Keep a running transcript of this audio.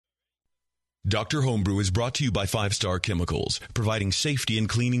Dr. Homebrew is brought to you by 5 Star Chemicals, providing safety and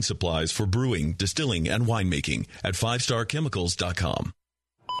cleaning supplies for brewing, distilling, and winemaking at 5starchemicals.com.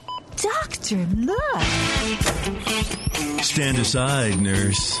 Doctor, look. Stand aside,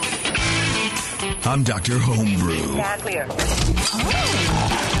 nurse. I'm Dr. Homebrew. Stand clear.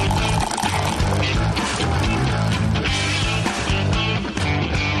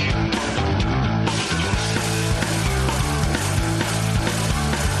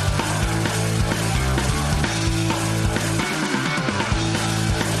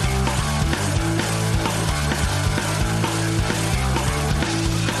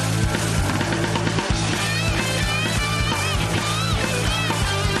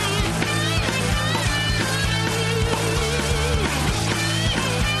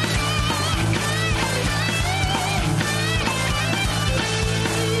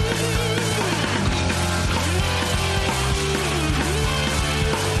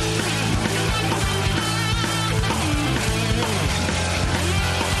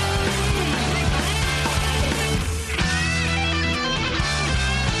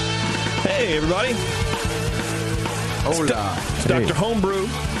 Hey, everybody. Hola. It's Dr. Homebrew.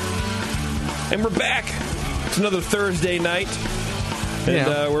 And we're back. It's another Thursday night.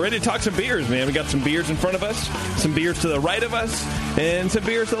 And we're ready to talk some beers, man. We got some beers in front of us, some beers to the right of us, and some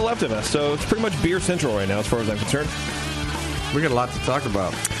beers to the left of us. So it's pretty much beer central right now as far as I'm concerned. We got a lot to talk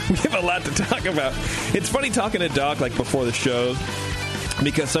about. We have a lot to talk about. It's funny talking to Doc like before the shows,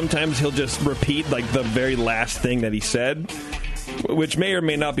 because sometimes he'll just repeat like the very last thing that he said, which may or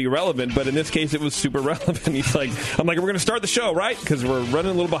may not be relevant, but in this case it was super relevant. He's like, I'm like, we're going to start the show, right? Because we're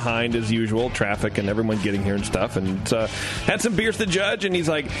running a little behind as usual, traffic and everyone getting here and stuff, and had some beers to judge, and he's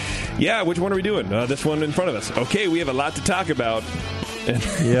like, yeah, which one are we doing? This one in front of us. Okay, we have a lot to talk about.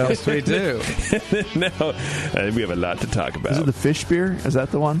 Yes, we do. Now, we have a lot to talk about. Is it the fish beer? Is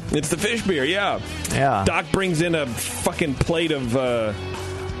that the one? It's the fish beer, yeah. Yeah. Doc brings in a fucking plate of,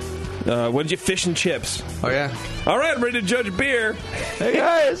 what did you, fish and chips. Oh, yeah. All right, I'm ready to judge beer. Hey,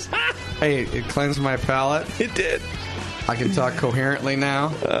 guys. Hey, it cleansed my palate. It did. I can talk coherently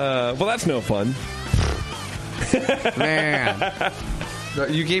now. Well, that's no fun. Man.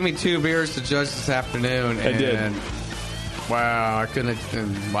 You gave me 2 beers to judge this afternoon. I did. Wow, I couldn't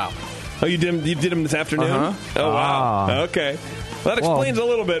have... Wow. Oh, you did them this afternoon? Uh-huh. Oh, wow. Okay. Well, that explains a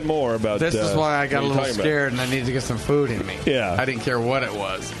little bit more about this is why I got a little scared and I needed to get some food in me. Yeah. I didn't care what it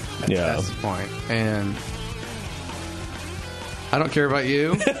was. That's the point. And I don't care about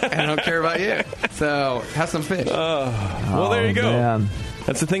you, and I don't care about you. So, have some fish. Well, there you go. Man.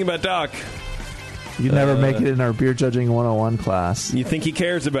 That's the thing about Doc. You never make it in our beer judging 101 class. You think he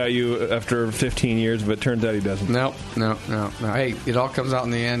cares about you after 15 years, but it turns out he doesn't. No. Hey, it all comes out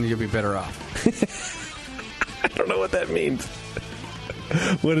in the end. You'll be better off. I don't know what that means.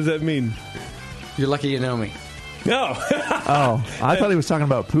 What does that mean? You're lucky you know me. No. Oh, I thought he was talking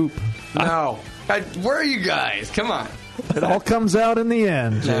about poop. No. Where are you guys? Come on. It all comes out in the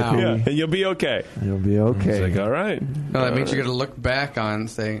end, No. JP. Yeah, and you'll be okay. You'll be okay. It's like, all right. No, that means you're going to look back on and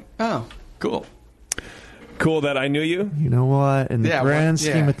say, oh, cool. Cool that I knew you, You know what? In the grand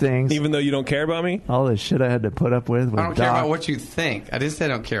scheme of things, even though you don't care about me. all the shit I had to put up with I don't care Doc. about what you think. I didn't say I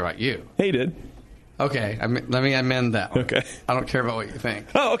don't care about you. Hey, you did. Okay, let me amend that one. Okay. I don't care about what you think.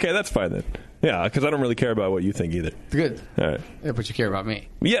 Oh, okay, that's fine then. Yeah, because I don't really care about what you think either. Good. All right. Yeah, but you care about me.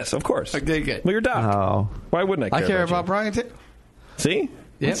 Yes, of course. Okay, good. Well, you're Doc. Oh. Why wouldn't I care I care about about Brian, too. you? See?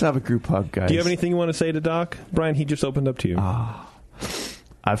 Let's have a group hug, guys. Do you have anything you want to say to Doc? Brian, he just opened up to you.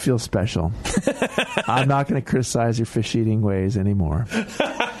 I feel special. I'm not going to criticize your fish-eating ways anymore.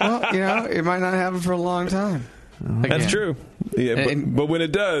 Well, it might not happen for a long time. That's true. Yeah, but when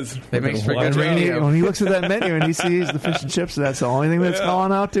it does, it makes for watch good out. radio. When he looks at that menu and he sees the fish and chips, that's the only thing that's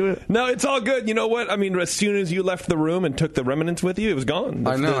calling out to it. No, it's all good. You know what? I mean, as soon as you left the room and took the remnants with you, it was gone.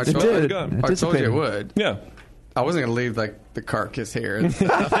 I know. I told you it would. Yeah. I wasn't going to leave like the carcass here and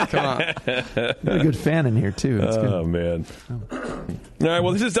stuff. Come on. You're a good fan in here, too. It's Oh, man. All right,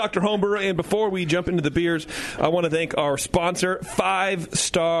 well, this is Dr. Homebrew, and before we jump into the beers, I want to thank our sponsor, 5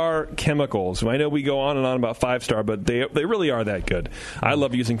 Star Chemicals. I know we go on and on about 5 Star, but they really are that good. I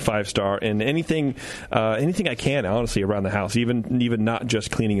love using 5 Star, and anything I can, honestly, around the house, even not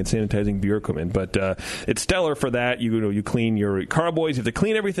just cleaning and sanitizing beer equipment, but it's stellar for that. You clean your carboys, you have to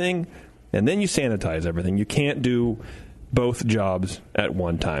clean everything, and then you sanitize everything. You can't do both jobs at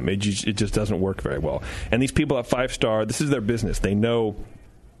one time. It just doesn't work very well. And these people at 5 Star, this is their business. They know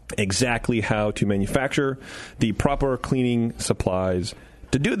exactly how to manufacture the proper cleaning supplies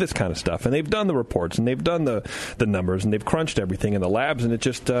to do this kind of stuff. And they've done the reports, and they've done the numbers, and they've crunched everything in the labs, and it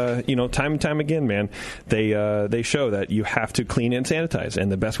just, time and time again, man, they show that you have to clean and sanitize.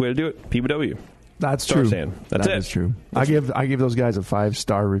 And the best way to do it, PBW. That's Star true. Sand. That's That it. is true. I give those guys a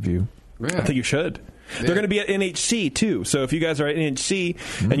 5-star review. Yeah. I think you should. Yeah. They're going to be at NHC, too. So if you guys are at NHC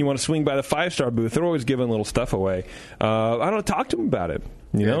and you want to swing by the 5-star booth, they're always giving little stuff away. I don't know, talk to them about it.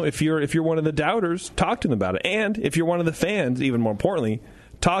 You know, if you're one of the doubters, talk to them about it. And if you're one of the fans, even more importantly,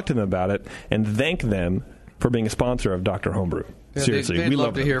 talk to them about it and thank them for being a sponsor of Dr. Homebrew. Yeah, Seriously, they'd we love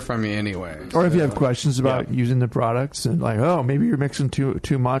love to hear from you anyway. Or if you have questions about using the products and like, oh, maybe you're mixing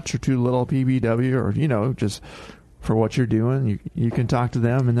too much or too little PBW, or just for what you're doing, you can talk to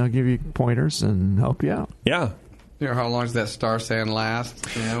them and they'll give you pointers and help you out. Yeah. How long does that Star Sand last?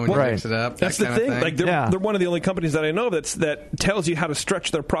 When you mix it up, that's that the kind thing. of Like they're one of the only companies that I know that tells you how to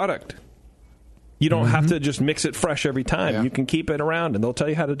stretch their product. You don't have to just mix it fresh every time. Yeah. You can keep it around, and they'll tell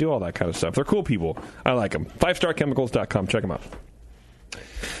you how to do all that kind of stuff. They're cool people. I like them. 5starchemicals.com. Check them out.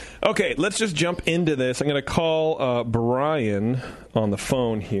 Okay, let's just jump into this. I'm going to call Brian on the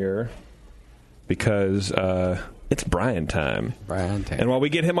phone here because it's Brian time. Brian time. And while we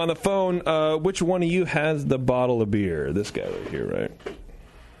get him on the phone, which one of you has the bottle of beer? This guy right here, right?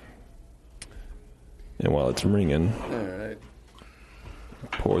 And while it's ringing, all right,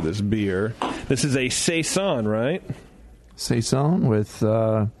 pour this beer. This is a Saison, right? Saison with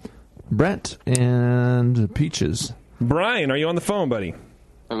Brett and Peaches. Brian, are you on the phone, buddy?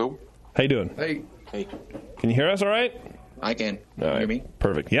 Hello. How you doing? Hey. Can you hear us all right? I can. All right. Hear me?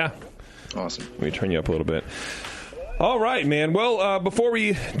 Perfect. Yeah. Awesome. Let me turn you up a little bit. All right, man. Well, before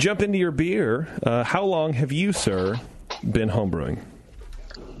we jump into your beer, how long have you, sir, been homebrewing?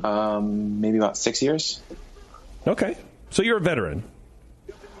 Maybe about 6 years. Okay. So you're a veteran.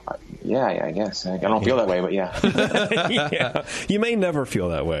 Yeah, I guess. I don't feel that way, but yeah. Yeah. You may never feel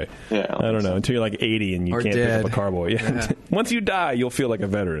that way. Yeah. I don't know. Until you're like 80 and you Or can't dead. pick up a carboy. Yeah. Once you die, you'll feel like a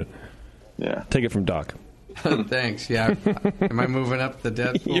veteran. Yeah. Take it from Doc. Thanks. Yeah. Am I moving up the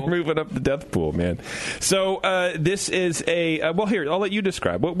death pool? You're moving up the death pool, man. So this is a... well, here, I'll let you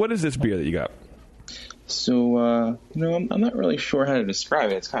describe. What is this beer that you got? So, I'm not really sure how to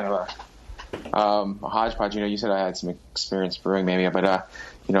describe it. It's kind of a hodgepodge. You said I had some experience brewing maybe, but,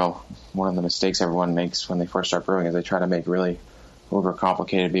 one of the mistakes everyone makes when they first start brewing is they try to make really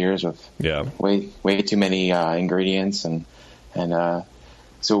overcomplicated beers with way too many ingredients. And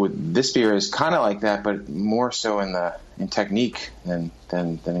so this beer is kind of like that, but more so in technique than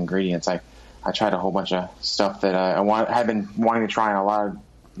ingredients. I tried a whole bunch of stuff that I've been wanting to try in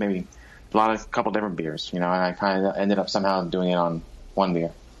a couple different beers, and I kind of ended up somehow doing it on one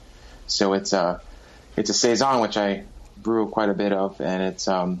beer. So it's a Saison, which I brew quite a bit of, and it's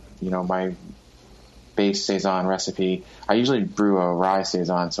my base Saison recipe. I usually brew a rye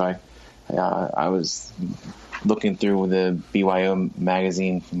Saison, so I was looking through the BYO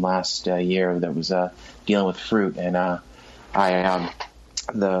magazine from last year that was dealing with fruit, and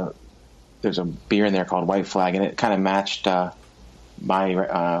there's a beer in there called White Flag, and it kind of matched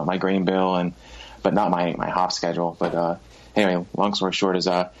my grain bill, but not my hop schedule. But anyway, long story short is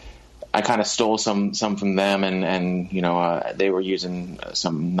I kind of stole some from them, and they were using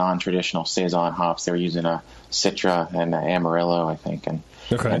some non-traditional Saison hops. They were using a Citra and Amarillo, I think, and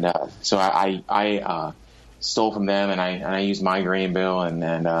so I stole from them, and I used my grain bill,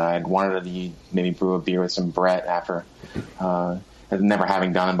 and I wanted to maybe brew a beer with some Brett after never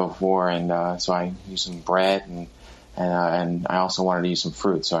having done it before, and so I used some Brett, and I also wanted to use some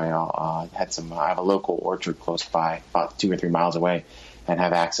fruit, so I have a local orchard close by, about 2 or 3 miles away, and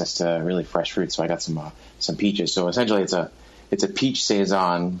have access to really fresh fruit. So I got some peaches. So essentially, it's a peach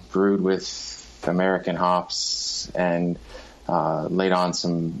Saison brewed with American hops and laid on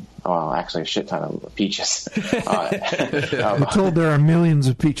actually a shit ton of peaches. I'm told there are millions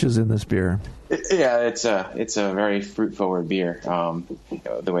of peaches in this beer. Yeah, it's a very fruit forward beer.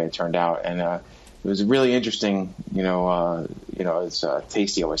 The way it turned out, and it was really interesting. As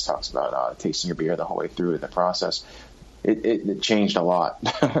Tasty always talks about tasting your beer the whole way through the process. It changed a lot.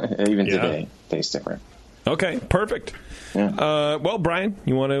 Even today, it tastes different. Okay, perfect. Yeah. Well, Brian,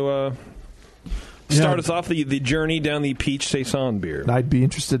 you want to start us off the journey down the peach Saison beer? I'd be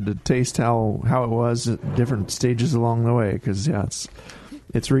interested to taste how it was at different stages along the way, because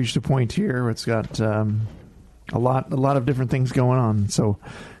it's reached a point here where it's got a lot of different things going on. So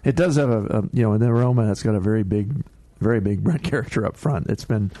it does have an aroma that's got a very big Brett character up front.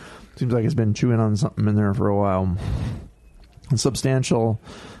 Seems like it's been chewing on something in there for a while. A substantial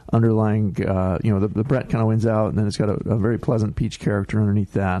underlying, the Brett kind of wins out, and then it's got a very pleasant peach character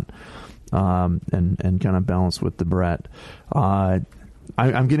underneath that, and kind of balanced with the Brett.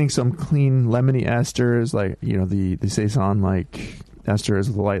 I'm getting some clean lemony esters, like the saison like esters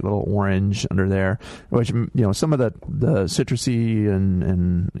with a light little orange under there, which some of the citrusy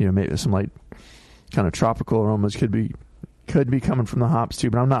and maybe some light kind of tropical aromas could be coming from the hops too.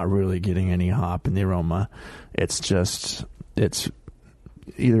 But I'm not really getting any hop in the aroma. It's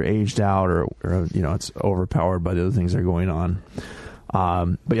either aged out or it's overpowered by the other things that are going on.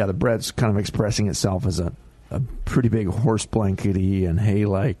 But yeah, the bread's kind of expressing itself as a pretty big horse blankety and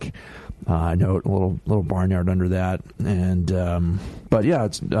hay-like note, a little barnyard under that. And but yeah,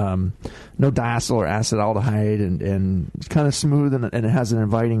 it's no diacetyl or acetaldehyde, and it's kind of smooth, and it has an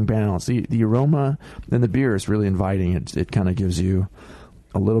inviting balance. The aroma in the beer is really inviting. It kind of gives you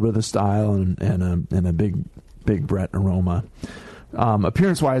a little bit of the style and a big Brett aroma.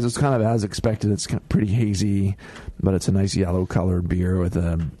 Appearance-wise, it's kind of as expected. It's pretty hazy, but it's a nice yellow-colored beer with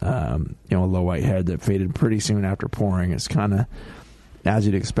a low white head that faded pretty soon after pouring. It's kind of as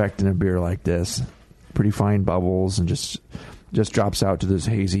you'd expect in a beer like this. Pretty fine bubbles and just drops out to this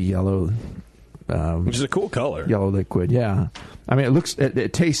hazy yellow, which is a cool color. Yellow liquid, yeah. I mean,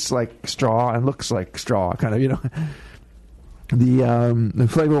 it tastes like straw and looks like straw, kind of. The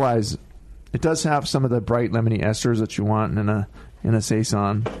flavor-wise, it does have some of the bright lemony esters that you want in a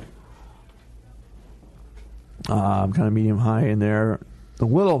saison. Kind of medium high in there. The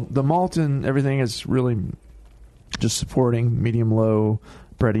malt and everything is really just supporting medium low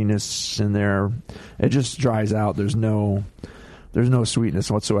breadiness in there. It just dries out. There's no sweetness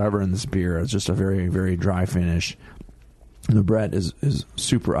whatsoever in this beer. It's just a very, very dry finish. And the Brett is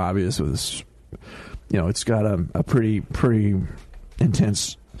super obvious with this. It's got a pretty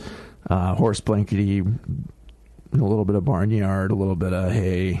intense horse blankety, a little bit of barnyard, a little bit of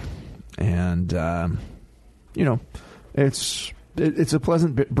hay, and it's a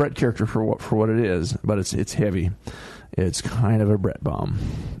pleasant Brett character for what it is, but it's heavy. It's kind of a Brett bomb.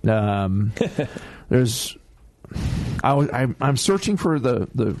 I'm searching for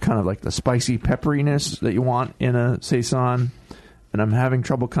the kind of like the spicy pepperiness that you want in a saison, and I'm having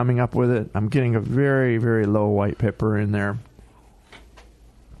trouble coming up with it. I'm getting a very, very low white pepper in there,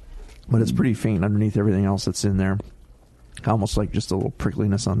 but it's pretty faint underneath everything else that's in there. Almost like just a little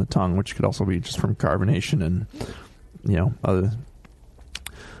prickliness on the tongue, which could also be just from carbonation and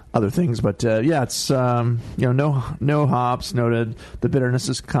other things. But yeah, it's no hops noted. The bitterness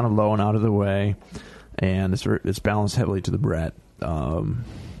is kind of low and out of the way, and it's balanced heavily to the Brett.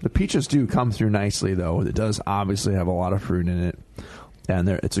 The peaches do come through nicely, though. It does obviously have a lot of fruit in it, and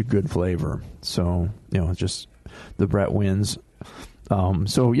it's a good flavor. So just the Brett wins.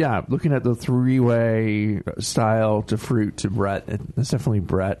 So yeah, looking at the three-way style to fruit to Brett, it's definitely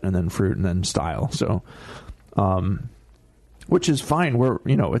Brett and then fruit and then style. So, which is fine.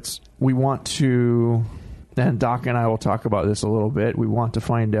 We want to, and Doc and I will talk about this a little bit. We want to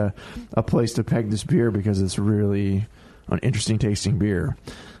find a place to peg this beer because it's really an interesting tasting beer,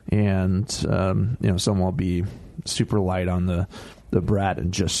 and some will be super light on the Brett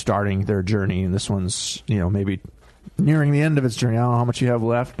and just starting their journey, and this one's maybe nearing the end of its journey. I don't know how much you have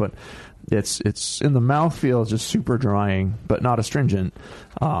left, but it's in the mouthfeel, it's just super drying, but not astringent.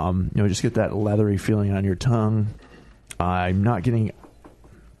 Just get that leathery feeling on your tongue. I'm not getting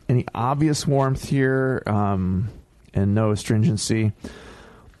any obvious warmth here, and no astringency.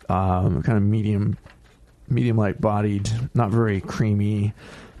 Kind of medium light bodied, not very creamy.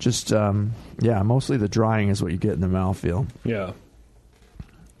 Just mostly the drying is what you get in the mouthfeel. Yeah.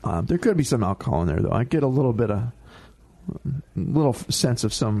 There could be some alcohol in there, though. I get a little sense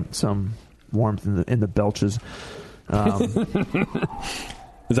of some warmth in the belches.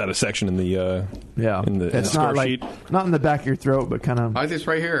 Is that a section in the it's score not sheet? Not in the back of your throat, but kind of. I think it's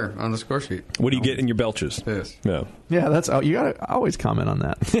right here on the score sheet. What do you get in your belches? Yes. Yeah. Yeah, that's you gotta always comment on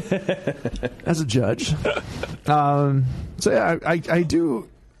that as a judge. So yeah, I do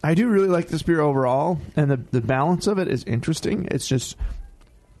really like this beer overall, and the balance of it is interesting.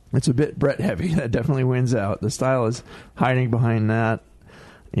 It's a bit Brett heavy. That definitely wins out. The style is hiding behind that,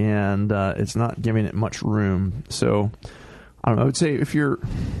 and it's not giving it much room. So, I don't know. I would say if you're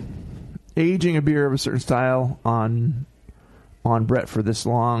aging a beer of a certain style on Brett for this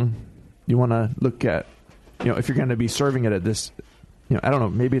long, you want to look at, if you're going to be serving it at this, I don't know.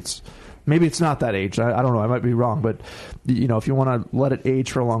 Maybe it's not that aged. I don't know. I might be wrong, but if you want to let it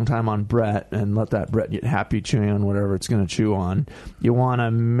age for a long time on Brett and let that Brett get happy chewing on whatever it's going to chew on, you want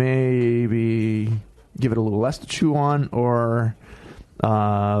to maybe give it a little less to chew on, or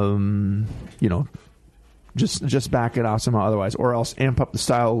just back it off somehow otherwise, or else amp up the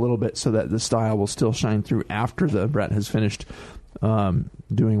style a little bit so that the style will still shine through after the Brett has finished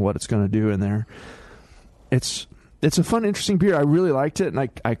doing what it's going to do in there. It's it's a fun, interesting beer. I really liked it, and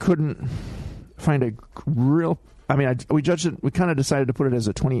I couldn't find a real. I mean, we judged it. We kind of decided to put it as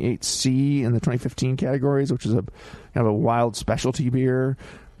a 28C in the 2015 categories, which is a kind of a wild specialty beer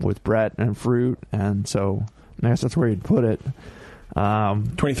with Brett and fruit, and so I guess that's where you'd put it.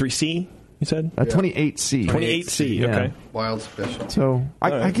 23C, you said? 28C. 28C, yeah. Okay. Wild special. So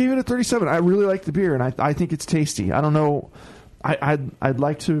I gave it a 37. I really like the beer, and I think it's tasty. I don't know. I'd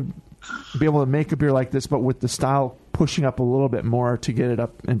like to be able to make a beer like this, but with the style pushing up a little bit more to get it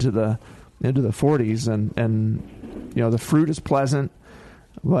up into the 40s, and the fruit is pleasant,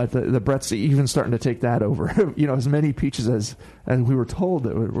 but the Brett's even starting to take that over. As many peaches as we were told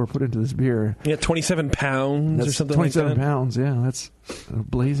that were put into this beer. Yeah, 27 pounds that's or something like that. 27 pounds, yeah. That's a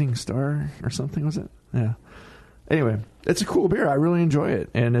Blazing Star or something, was it? Yeah. Anyway, it's a cool beer. I really enjoy it,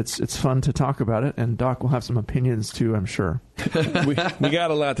 and it's fun to talk about it. And Doc will have some opinions too, I'm sure. we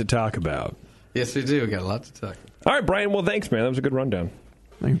got a lot to talk about. Yes, we do. We got a lot to talk about. All right, Brian. Well, thanks, man. That was a good rundown.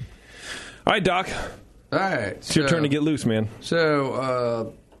 Thank you. All right, Doc. All right. It's your turn to get loose, man.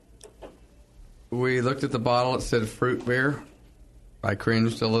 So, we looked at the bottle. It said fruit beer. I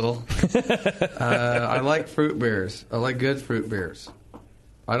cringed a little. I like fruit beers. I like good fruit beers.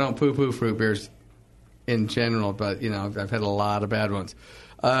 I don't poo-poo fruit beers in general, but, I've had a lot of bad ones.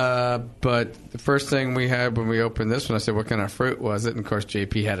 But the first thing we had when we opened this one, I said, what kind of fruit was it? And, of course,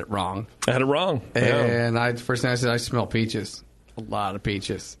 JP had it wrong. I had it wrong. And first thing I said, I smell peaches. A lot of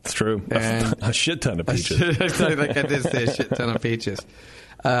peaches. It's true. And a shit ton of peaches. Like I did say, a shit ton of peaches.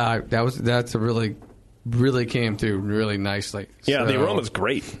 That's a really came through really nicely. Yeah, the aroma's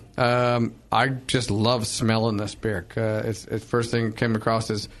great. I just love smelling this beer. It's first thing came across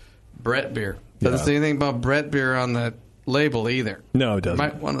is Brett beer. Doesn't say anything about Brett beer on the label either. No, it doesn't.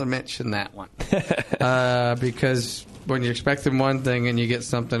 Might want to mention that one because when you're expecting one thing and you get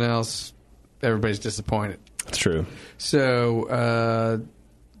something else, everybody's disappointed. That's true. So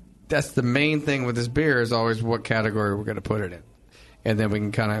that's the main thing with this beer is always what category we're going to put it in, and then we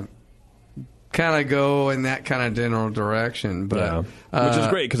can kind of go in that kind of general direction. But which is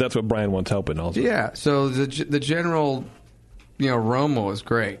great because that's what Brian wants help in also. Yeah. So the general aroma was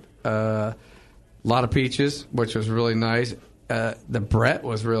great. A lot of peaches, which was really nice. The Brett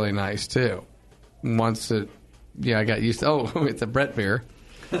was really nice too. Once I got used to it's a Brett beer.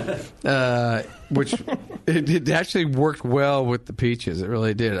 Which it actually worked well with the peaches. It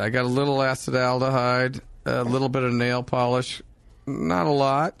really did. I got a little acetaldehyde, a little bit of nail polish, not a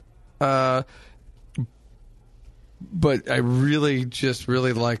lot, but I really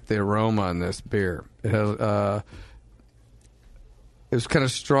liked the aroma on this beer. It was kind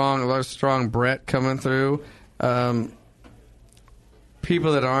of strong, a lot of strong Brett coming through.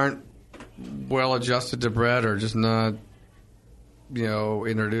 People that aren't well adjusted to Brett or just not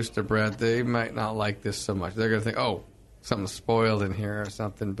introduced to Brett, they might not like this so much. They're going to think, something's spoiled in here or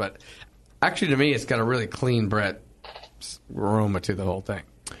something. But actually, to me, it's got a really clean Brett aroma to the whole thing.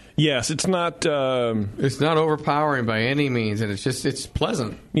 Yes, it's not overpowering by any means, and it's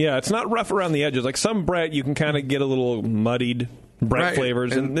pleasant. Yeah, it's not rough around the edges. Like some Brett, you can kind of get a little muddied Brett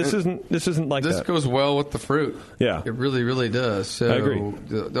flavors, and this isn't like that. This goes well with the fruit. Yeah, it really, really does. So I agree.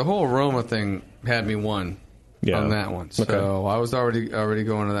 The whole aroma thing had me won. On that one. So I was already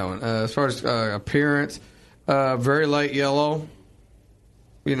going to that one. As far as appearance, very light yellow,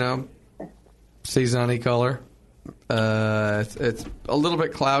 Saison-y color. It's a little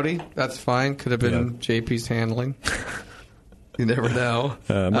bit cloudy. That's fine. Could have been JP's handling. You never know.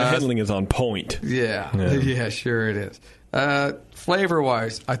 My handling is on point. Yeah, sure it is.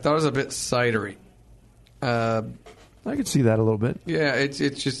 Flavor-wise, I thought it was a bit cidery. I could see that a little bit. Yeah, it's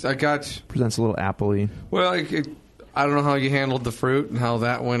just presents a little appley. Well, I don't know how you handled the fruit and how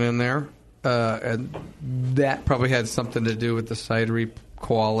that went in there, and that probably had something to do with the cidery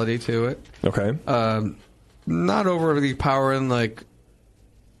quality to it. Okay. Not overly powering, like,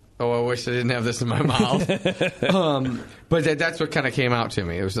 I wish I didn't have this in my mouth. But that's what kind of came out to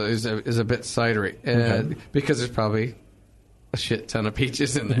me. It was a bit cidery, because there's probably a shit ton of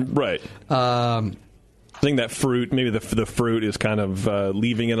peaches in there. Right. I think that fruit, maybe the fruit is kind of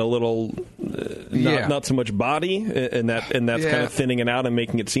leaving it a little, not so much body, and that's kind of thinning it out and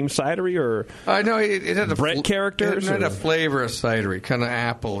making it seem cidery, or I know it had a Brett characters. It had a flavor of cidery, kind of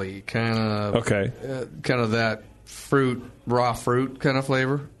appley, kind of kind of that raw fruit kind of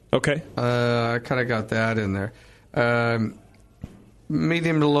flavor. Okay, I kind of got that in there.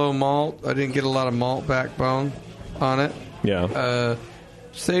 Medium to low malt. I didn't get a lot of malt backbone on it. Yeah.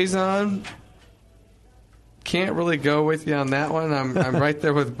 Saison. Can't really go with you on that one. I'm right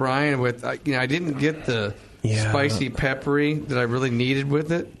there with Brian. With I didn't get the spicy peppery that I really needed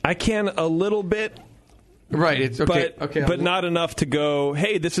with it. I can a little bit, Right. It's okay. But not enough to go,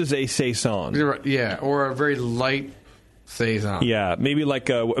 hey, this is a saison. Yeah, or a very light saison. Yeah, maybe like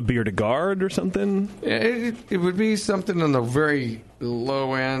a beer de garde or something. It would be something on the very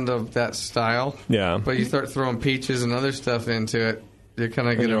low end of that style. Yeah. But you start throwing peaches and other stuff into it, you're kind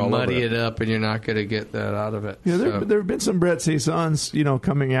of going to muddy it up, and you're not going to get that out of it. Yeah, there have been some Brett saisons,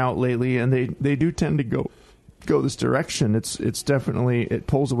 coming out lately, and they do tend to go this direction. It's definitely, it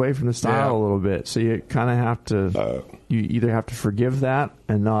pulls away from the style a little bit. So you kind of have to you either have to forgive that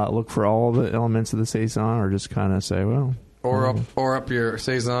and not look for all the elements of the saison, or just kind of say, well, or up your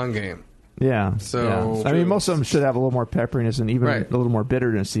saison game. Yeah. So I mean, most of them should have a little more pepperiness and even a little more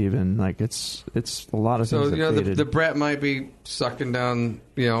bitterness. Even like it's a lot of things. So the Brett might be sucking down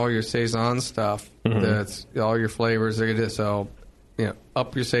all your saison stuff. Mm-hmm. That's all your flavors. They're gonna so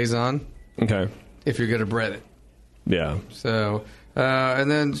up your saison. Okay. If you're gonna Brett it. Yeah. So and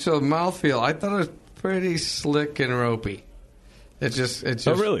then mouthfeel. I thought it was pretty slick and ropey. It just.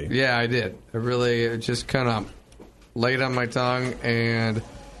 Oh really? Yeah, I did. It just kind of laid on my tongue and.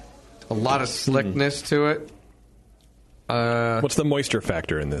 A lot of slickness to it. What's the moisture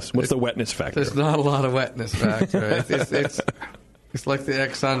factor in this? What's the wetness factor? There's not a lot of wetness factor. It's like the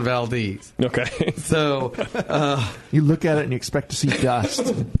Exxon Valdez. Okay. So you look at it and you expect to see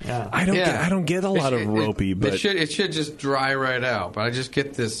dust. Yeah. I don't get a lot of ropey, but it should just dry right out. But I just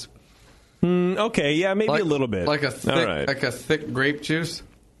get this. Okay, yeah, maybe a little bit, like a thick grape juice.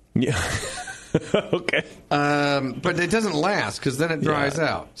 Yeah. Okay. But it doesn't last because then it dries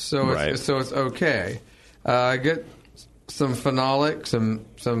out. So it's okay. I get some phenolic, some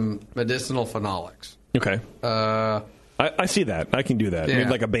medicinal phenolics. Okay. I see that. I can do that. Yeah. You mean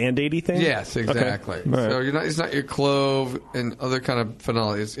like a Band-Aid-y thing? Yes, exactly. Okay. Right. So it's not your clove and other kind of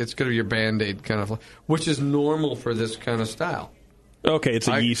phenolic. It's going to be your Band-Aid kind of, which is normal for this kind of style. Okay, it's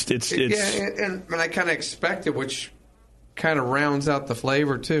a yeast. It's and I kind of expect it, which kind of rounds out the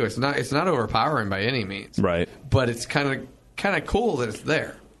flavor too. It's not overpowering by any means, right? But it's kind of cool that it's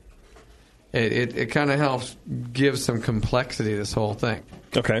there. It kind of helps give some complexity to this whole thing.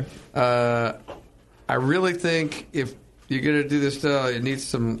 Okay. I really think if you're gonna do this style, it needs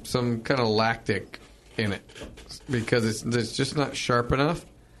some kind of lactic in it because it's just not sharp enough.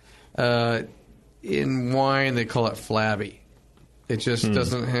 In wine, they call it flabby. It just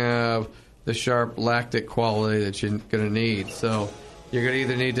doesn't have the sharp lactic quality that you're going to need. So you're going to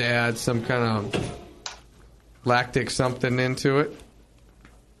either need to add some kind of lactic something into it.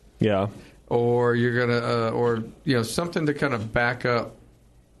 Yeah. Or you're going to, something to kind of back up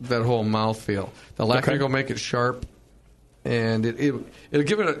that whole mouthfeel. The lactic will make it sharp, and it'll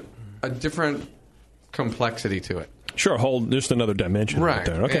give it a different complexity to it. Sure, just another dimension right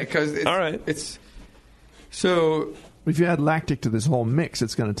there. Okay. All right. So if you add lactic to this whole mix,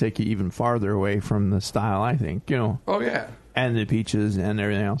 it's going to take you even farther away from the style, I think. Oh, yeah. And the peaches and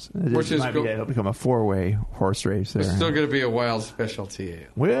everything else. It'll become a four-way horse race there. It's still going to be a wild specialty ale.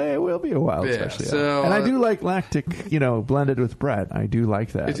 Well, it will be a wild specialty ale. So, and I do like lactic, blended with Brett. I do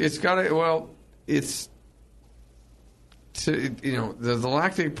like that. It's got the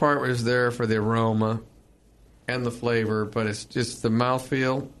lactic part was there for the aroma and the flavor, but it's just the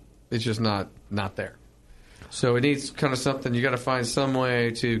mouthfeel. It's just not there. So it needs kind of something. You got to find some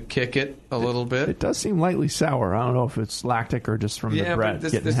way to kick it a little bit. It does seem lightly sour. I don't know if it's lactic or just from the Brett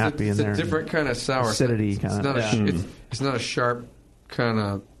getting happy in there. It's a different kind of sour. Acidity it's not a sharp kind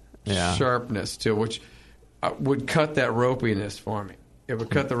of sharpness to it, which would cut that ropiness for me. It would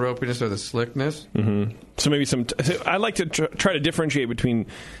cut the ropiness or the slickness. Mm-hmm. So maybe I like to try to differentiate between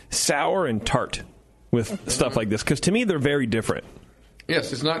sour and tart with stuff like this, because to me they're very different.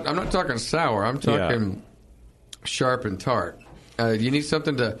 Yes, it's not. I'm not talking sour. I'm talking sharp and tart. You need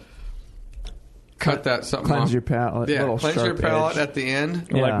something to cut that something cleanse off. Your palate. Yeah, cleanse your palate at the end.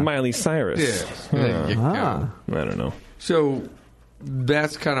 Yeah. Like Miley Cyrus. There you go. I don't know. So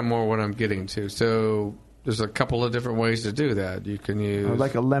that's kind of more what I'm getting to. So there's a couple of different ways to do that. You can use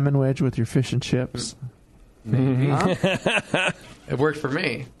like a lemon wedge with your fish and chips. Maybe. It worked for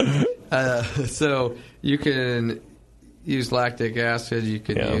me. So you can use lactic acid. You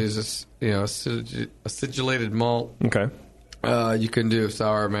can use acidulated malt. Okay. You can do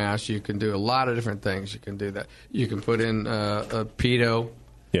sour mash. You can do a lot of different things. You can do that. You can put in a peto,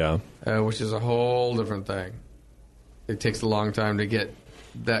 which is a whole different thing. It takes a long time to get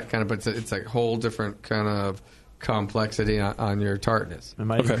that kind of, but it's a whole different kind of complexity on your tartness. It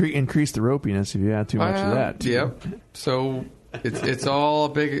might increase the ropiness if you add too much of that. Yep. So it's all a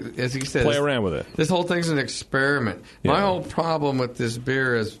big, as you said, play around with it. This whole thing's an experiment. Yeah. My whole problem with this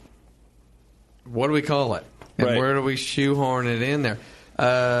beer is, what do we call it? And where do we shoehorn it in there?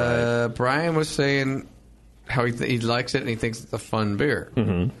 Brian was saying how he likes it and he thinks it's a fun beer.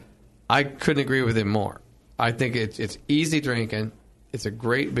 Mm-hmm. I couldn't agree with him more. I think it's easy drinking. It's a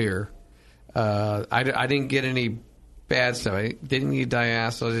great beer. I didn't get any bad stuff. I didn't get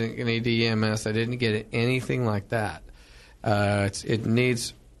diacetyl. I didn't get any DMS. I didn't get anything like that. It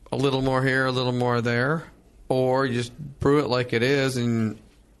needs a little more here, a little more there, or you just brew it like it is and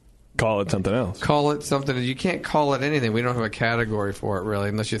call it something else. Call it something. You can't call it anything. We don't have a category for it really,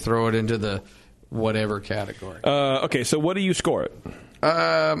 unless you throw it into the whatever category. Okay, so what do you score it?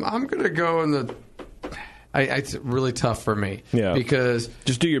 I'm going to go in the. It's really tough for me. Yeah. Because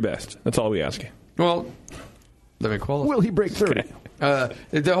just do your best. That's all we ask you. Well, let me qualify. Will he break 30? Okay.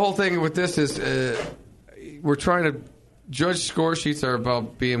 The whole thing with this is we're trying to judge score sheets are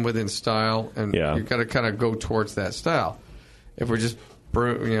about being within style, and you've got to kind of go towards that style. If we're just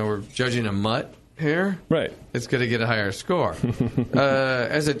we're judging a mutt here, right? It's going to get a higher score.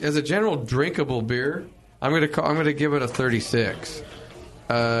 As a general drinkable beer, I'm going to give it a 36.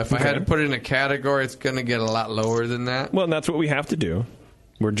 If I had to put it in a category, it's going to get a lot lower than that. Well, and that's what we have to do.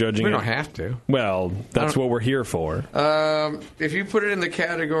 We're judging. We don't have to. Well, that's what we're here for. If you put it in the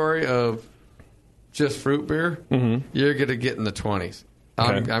category of just fruit beer, you're going to get in the 20s.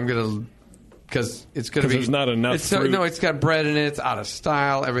 Okay. I'm going to, because it's going to be. There's not enough fruit. No, it's got bread in it. It's out of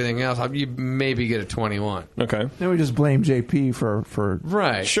style. Everything else. You maybe get a 21. Okay. Then we just blame JP for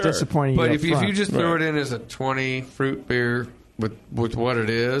right. Sure. disappointing. But you if you just threw it in as a 20 fruit beer with what it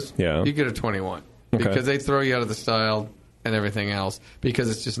is, you get a 21 because they throw you out of the style and everything else because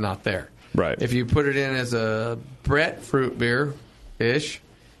it's just not there. Right. If you put it in as a Brett fruit beer ish,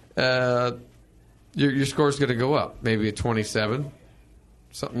 your score's going to go up, maybe a 27,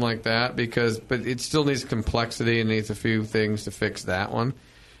 something like that. But it still needs complexity and needs a few things to fix that one.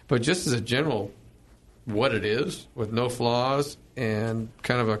 But just as a general, what it is with no flaws and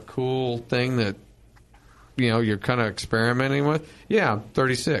kind of a cool thing that you're kind of experimenting with. Yeah,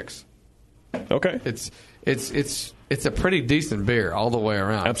 36. Okay. It's a pretty decent beer all the way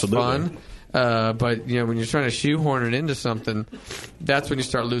around. Absolutely. It's fun. But when you're trying to shoehorn it into something, that's when you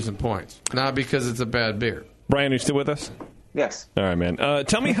start losing points. Not because it's a bad beer. Brian, are you still with us? Yes. All right, man.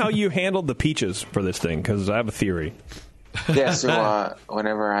 Tell me how you handled the peaches for this thing, because I have a theory. Yeah. So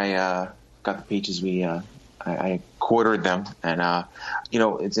whenever I got the peaches, I quartered them, and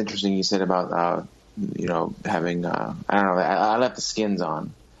it's interesting you said about having I don't know. I left the skins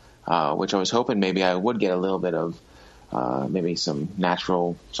on, which I was hoping maybe I would get a little bit of. Maybe some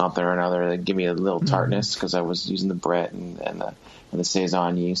natural something or another that give me a little tartness because I was using the Brett and the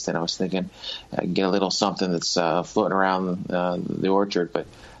Saison yeast, and I was thinking I can get a little something that's floating around the orchard. But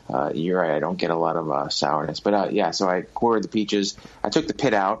you're right, I don't get a lot of sourness. But so I quartered the peaches. I took the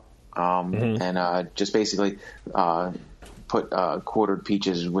pit out and just basically put quartered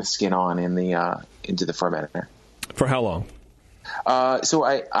peaches with skin on into the fermenter. For how long? So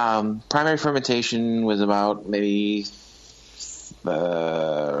I primary fermentation was about maybe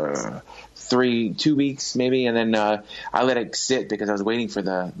 2 weeks maybe, and then I let it sit because I was waiting for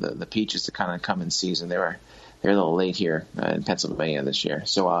the peaches to kind of come in season. They're a little late here in Pennsylvania this year,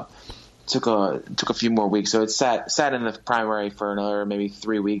 so took a few more weeks. So it sat in the primary for another maybe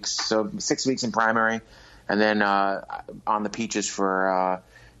 3 weeks, so 6 weeks in primary, and then on the peaches for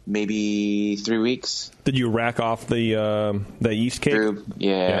maybe 3 weeks. Did you rack off the yeast cake?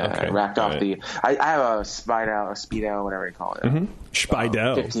 I racked off the. I have a speedo, whatever you call it.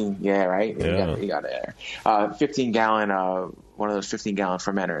 Speedo. 15. Yeah, right. Yeah. You got it there. 15 gallon. One of those 15 gallon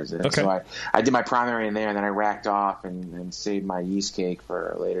fermenters. And so I did my primary in there, and then I racked off and saved my yeast cake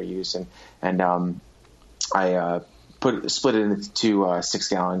for later use. And I split it into two 6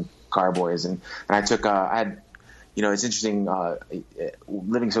 gallon carboys, and I took I had. It's interesting.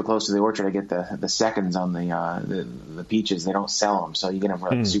 Living so close to the orchard, I get the seconds on the peaches. They don't sell them, so you get them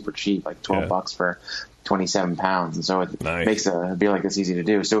for super cheap, like $12 for 27 pounds, and so it makes a beer like this easy to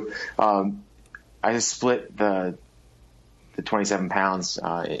do. So I just split the 27 pounds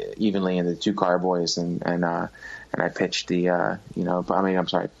evenly into 2 carboys, and I pitched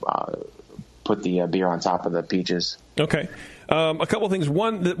put the beer on top of the peaches. Okay. A couple of things.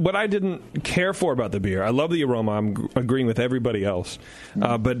 One, what I didn't care for about the beer, I love the aroma. I'm agreeing with everybody else,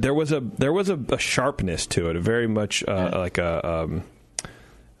 but there was a sharpness to it, a very much like a.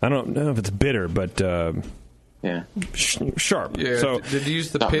 I don't know if it's bitter, but sharp. Yeah. So did you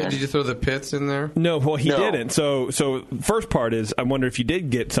use the pit? Did you throw the pits in there? No. Well, he didn't. So first part is I wonder if you did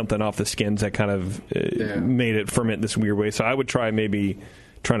get something off the skins that kind of made it ferment this weird way. So I would try maybe.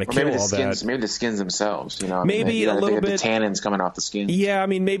 Trying to kill all that. Maybe the skins themselves, Maybe a little bit. The tannins coming off the skin. Yeah,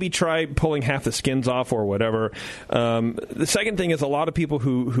 maybe try pulling half the skins off or whatever. The second thing is a lot of people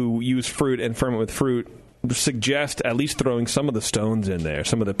who use fruit and ferment with fruit suggest at least throwing some of the stones in there,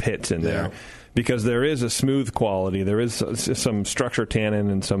 some of the pits in there, because there is a smooth quality. There is some structure tannin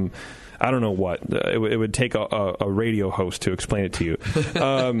and some, I don't know what. It would take a radio host to explain it to you.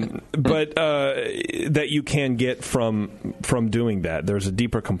 But that you can get from doing that. There's a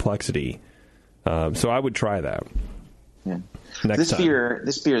deeper complexity. So I would try that. Yeah. Next time.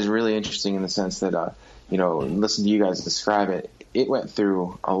 This beer is really interesting in the sense that, listen to you guys describe it. It went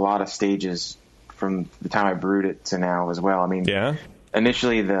through a lot of stages from the time I brewed it to now as well. I mean,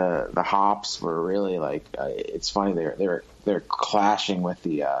 initially the hops were really like, it's funny, they're clashing with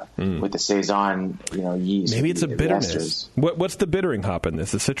the saison, yeast. Maybe it's a bitterness. What's the bittering hop in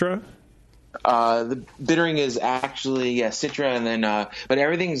this? The Citra? The bittering is actually Citra, and then but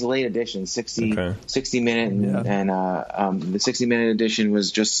everything's late edition, 60 minute, and the 60 minute edition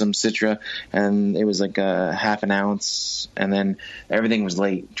was just some Citra, and it was like a half an ounce, and then everything was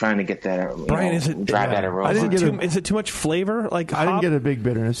late, trying to get that. Brian, drive that aroma. Is it too much flavor? Like I didn't get a big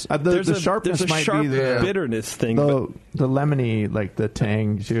bitterness. The sharpness there's a might sharp be the bitterness thing. The lemony, like the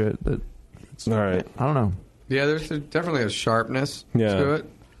tang to it. All right, I don't know. Yeah, there's definitely a sharpness to it.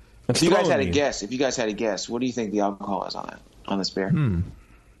 If you guys had a guess, what do you think the alcohol is on this beer?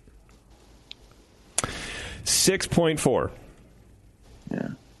 6.4.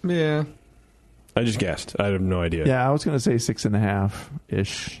 Yeah. I just guessed. I have no idea. Yeah, I was going to say 6.5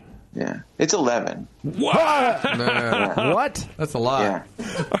 ish. Yeah, it's 11. What? No. What? That's a lot.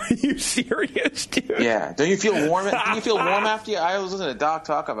 Yeah. Are you serious, dude? Yeah. Don't you feel warm? Do you feel warm after you? I was listening to Doc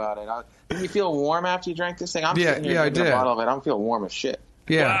talk about it. Did you feel warm after you drank this thing? I'm sitting here drinking a bottle of it. I'm feeling warm as shit.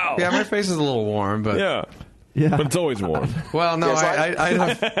 Yeah, wow. Yeah. My face is a little warm, but Yeah, but it's always warm. Well, no, I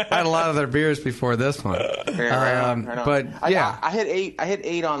had a lot of their beers before this one. I know. But yeah, I hit 8. I hit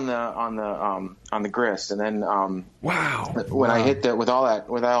 8 on the grist, and then when I hit with all that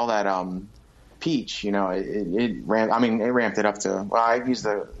peach, it ramped it up to. Well, I used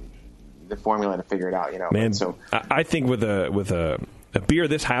the formula to figure it out, Man, so I think with a beer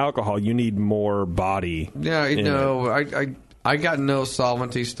this high alcohol, you need more body. Yeah, I got no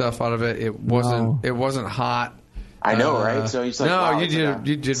solventy stuff out of it. It wasn't hot. I know, right? So he's like, you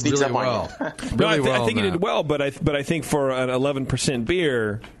did really well. I think you did well, but I think for an 11%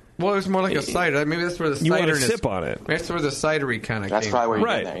 beer, well, it was more like a cider. Maybe that's where the cider. You want to sip on it. That's where the cidery kind of. That's came probably from.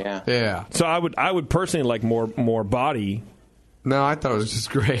 where you get there. Yeah. So I would personally like more body. No, I thought it was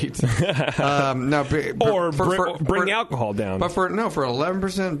just great. Bring alcohol down. But for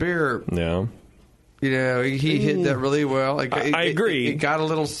 11% beer, he hit that really well. I agree. It got a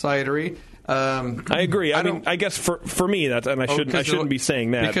little cidery. I agree. I guess for me that's, and I shouldn't be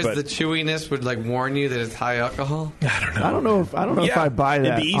saying that because but the chewiness would warn you that it's high alcohol. I don't know if I buy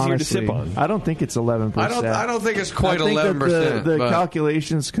that. It'd be easier to sip on. I don't think it's 11%. I don't think it's quite 11%. The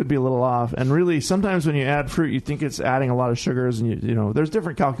calculations could be a little off, and really sometimes when you add fruit, you think it's adding a lot of sugars, and there's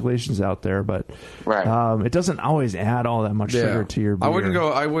different calculations out there, but it doesn't always add all that much sugar to your beer.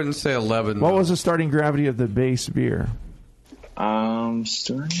 I wouldn't say 11. What was the starting gravity of the base beer?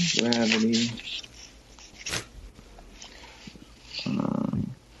 Starting gravity.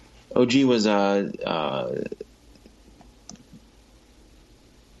 OG was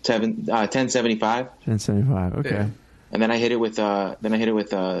 1075. 1075. Okay. Yeah. And then I hit it with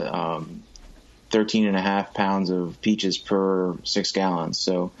 13.5 pounds of peaches per 6 gallons.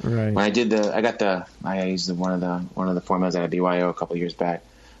 So when I did I used one of the formulas at BYO a couple of years back.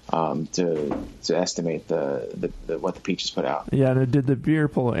 To estimate what the peaches put out. Yeah, and did the beer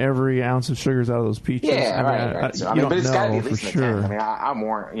pull every ounce of sugars out of those peaches? Yeah, right. So, but it's got to be at least for sure. I mean, I'm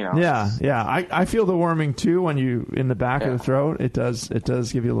more, Yeah. I feel the warming too when you in the back of the throat. It does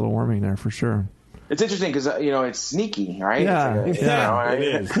give you a little warming there for sure. It's interesting because it's sneaky, right? Yeah, it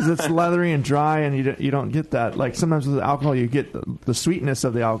is because it's leathery and dry, and you don't get that. Like sometimes with alcohol, you get the sweetness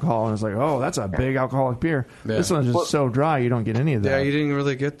of the alcohol, and it's like, oh, that's a big alcoholic beer. Yeah. This one's just so dry, you don't get any of that. Yeah, you didn't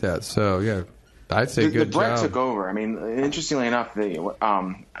really get that. So I'd say good job. The Brett job. took over. I mean, interestingly enough, when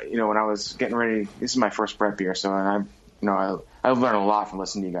I was getting ready, this is my first Brett beer, so I've learned a lot from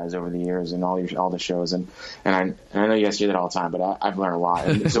listening to you guys over the years and all the shows, and I know you guys do that all the time, but I've learned a lot.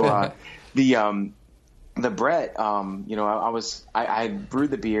 And so the Brett, I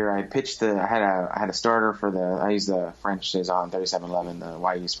brewed the beer. I pitched I had a starter for I used the French Saison 3711, the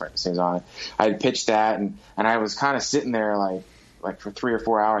YE Saison. I had pitched that, and I was kind of sitting there like for 3 or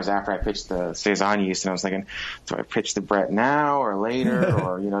 4 hours after I pitched the Saison yeast, and I was thinking, do I pitch the Brett now or later,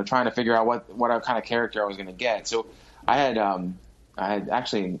 or trying to figure out what kind of character I was going to get. So I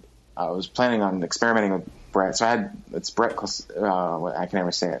was planning on experimenting with Brett. So it's Brett, I can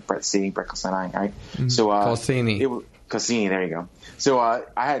never say it. Brett C, Brett Cosini, right? So Cosini. Cassini, there you go. So I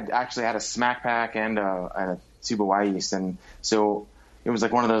had actually had a smack pack and a tube of Y yeast, and so it was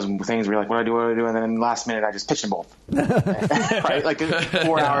like one of those things where you're like, what do I do? And then last minute I just pitched them both. Right? Like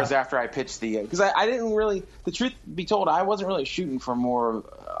 4 hours after I pitched because I didn't really, the truth be told, I wasn't really shooting for more of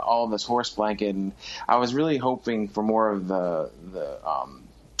all of this horse blanket, and I was really hoping for more of the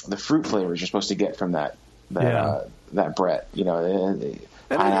fruit flavors you're supposed to get from that Brett, you know. And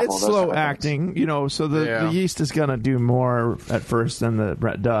it's slow acting, you know, so the yeast is going to do more at first than the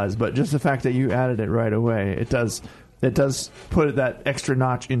Brett does. But just the fact that you added it right away, it does put that extra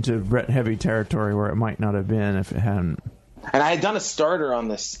notch into Brett heavy territory where it might not have been if it hadn't. And I had done a starter on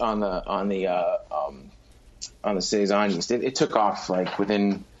this on the saison yeast. It took off like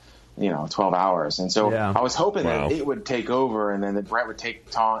within 12 hours, and so I was hoping that it would take over, and then the Brett would take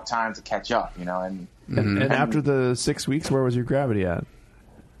time to catch up, you know. And after the 6 weeks, where was your gravity at?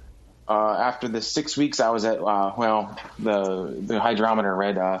 After the 6 weeks, I was at the hydrometer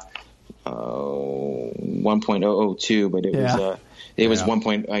read 1.002, but it was 1.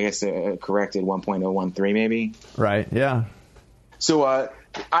 Corrected 1.013 maybe. Right. Yeah. So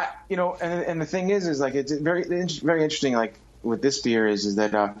and the thing is like it's very interesting. Like with this beer is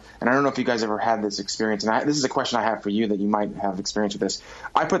that and I don't know if you guys ever had this experience, and this is a question I have for you that you might have experience with this.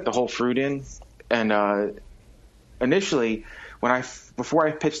 I put the whole fruit in, and initially before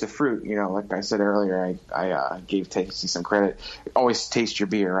I pitched the fruit, you know, like I said earlier, I gave Tasty some credit. Always taste your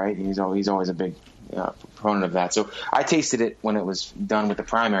beer, right? He's always a big proponent of that. So I tasted it when it was done with the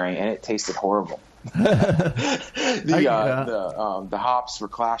primary, and it tasted horrible. The hops were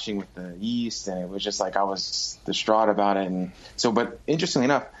clashing with the yeast, and it was just like I was distraught about it. And so, but interestingly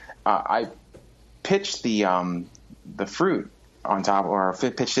enough, I pitched the fruit on top, or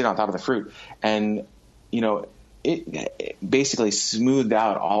pitched it on top of the fruit, and you know. It basically smoothed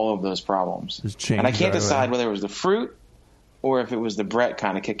out all of those problems. And I can't decide whether it was the fruit or if it was the Brett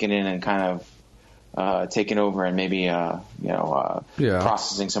kind of kicking in and kind of taking over and maybe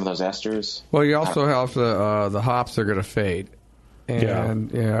processing some of those esters. Well, you also have the hops are going to fade.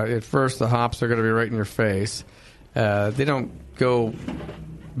 And at first the hops are going to be right in your face. They don't go...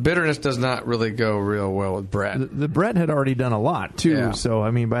 Bitterness does not really go real well with Brett. The Brett had already done a lot, too. Yeah. So,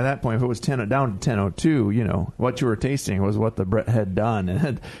 I mean, by that point, if it was down to 10.02, you know, what you were tasting was what the Brett had done.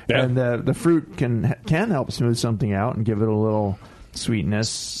 And the fruit can help smooth something out and give it a little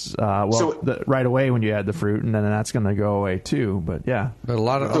sweetness right away when you add the fruit, and then that's going to go away, too. But, yeah. But a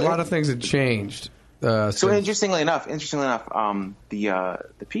lot of things had changed. So interestingly enough,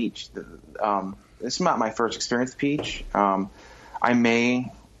 the peach, this is not my first experience with peach. I may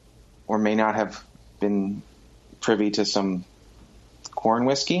or may not have been privy to some corn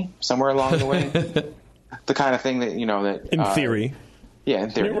whiskey somewhere along the way. The kind of thing that, you know, that... In theory. Yeah, in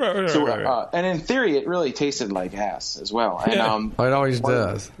theory. Right. And in theory, it really tasted like ass as well. And, it always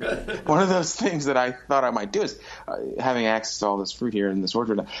does. One of those things that I thought I might do is, having access to all this fruit here in this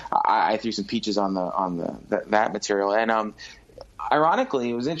orchard, I threw some peaches on that material. And ironically,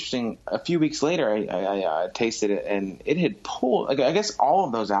 it was interesting. A few weeks later, I tasted it, and it had pulled. Like, I guess all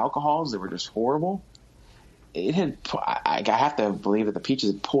of those alcohols that were just horrible. It had. I have to believe that the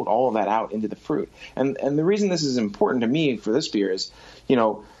peaches had pulled all of that out into the fruit. And the reason this is important to me for this beer is, you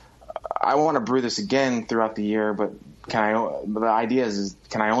know, I want to brew this again throughout the year, but the idea is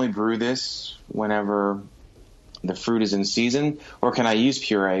can I only brew this whenever the fruit is in season, or can I use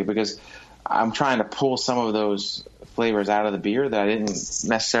puree? Because I'm trying to pull some of those flavors out of the beer that I didn't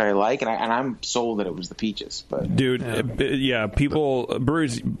necessarily like, and I'm sold that it was the peaches. But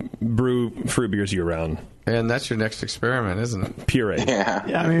brewers brew fruit beers year round, and that's your next experiment, isn't it? Puree. Yeah.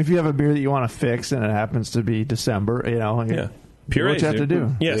 I mean, if you have a beer that you want to fix and it happens to be December, you know, puree. What you have to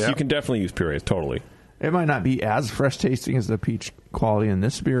do? Yes, you can definitely use purees. Totally. It might not be as fresh tasting as the peach quality in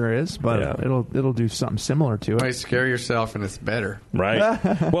this beer is, but it'll do something similar to it. You might scare yourself, and it's better, right?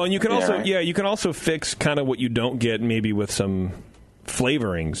 Well, and you can you can also fix kind of what you don't get maybe with some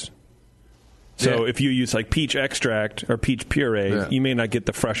flavorings. So if you use like peach extract or peach puree, you may not get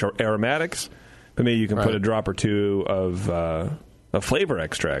the fresh aromatics, but maybe you can put a drop or two of a flavor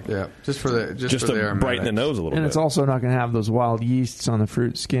extract. Yeah, just to brighten the nose a little bit. And it's also not going to have those wild yeasts on the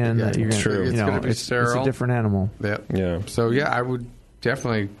fruit skin. Yeah, that you're it's true. It's going to be sterile. It's a different animal. Yep. Yeah. So, I would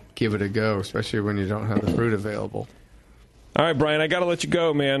definitely give it a go, especially when you don't have the fruit available. All right, Brian, I got to let you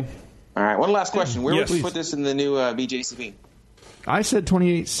go, man. All right, one last question. Where would you put this in the new BJCP? I said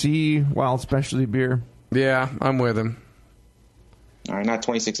 28C wild specialty beer. Yeah, I'm with him. All right, not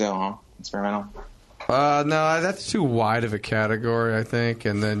 26L, huh? Experimental? No, that's too wide of a category, I think.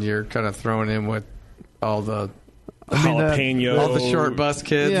 And then you're kind of thrown in with all the jalapeno, all the short bus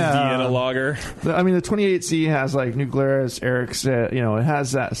kids. Yeah. Vienna lager. The 28C has like New Glarus, Eric's. It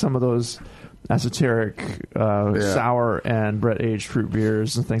has some of those esoteric sour and Brett aged fruit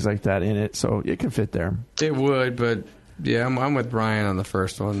beers and things like that in it, so it can fit there. It would, but yeah, I'm with Brian on the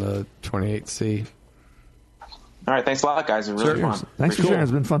first one, the 28C. All right, thanks a lot, guys. It was really fun. Thanks for sharing.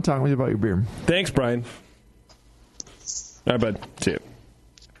 It's been fun talking with you about your beer. Thanks, Brian. All right, bud. See you.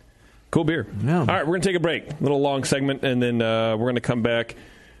 Cool beer. Yeah. All right, we're going to take a break. Little long segment, and then we're going to come back,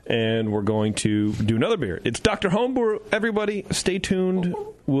 and we're going to do another beer. It's Dr. Homebrew. Everybody, stay tuned.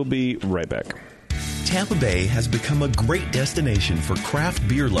 We'll be right back. Tampa Bay has become a great destination for craft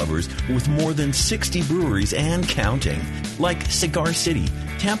beer lovers with more than 60 breweries and counting, like Cigar City,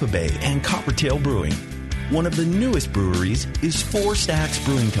 Tampa Bay, and Coppertail Brewing. One of the newest breweries is Four Stacks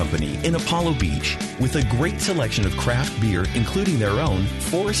Brewing Company in Apollo Beach. With a great selection of craft beer, including their own,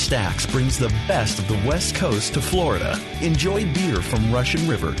 Four Stacks brings the best of the West Coast to Florida. Enjoy beer from Russian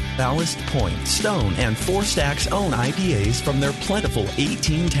River, Ballast Point, Stone, and Four Stacks' own IPAs from their plentiful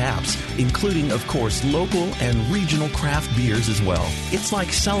 18 taps, including, of course, local and regional craft beers as well. It's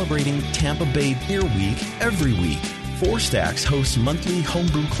like celebrating Tampa Bay Beer Week every week. Four Stacks hosts monthly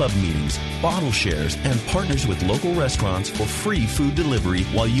homebrew club meetings, bottle shares, and partners with local restaurants for free food delivery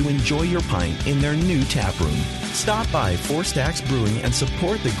while you enjoy your pint in their new tap room. Stop by Four Stacks Brewing and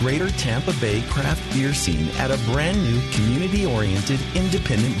support the greater Tampa Bay craft beer scene at a brand new community-oriented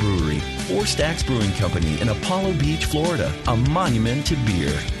independent brewery. Four Stacks Brewing Company in Apollo Beach, Florida, a monument to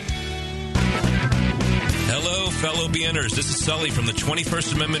beer. Hello, fellow BNers. This is Sully from the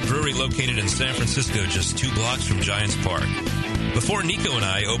 21st Amendment Brewery located in San Francisco, just 2 blocks from Giants Park. Before Nico and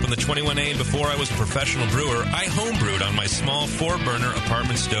I opened the 21A and before I was a professional brewer, I homebrewed on my small 4-burner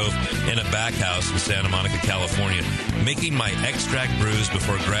apartment stove in a back house in Santa Monica, California, making my extract brews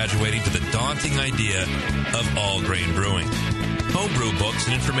before graduating to the daunting idea of all-grain brewing. Homebrew books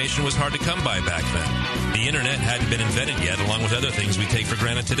and information was hard to come by back then. The internet hadn't been invented yet, along with other things we take for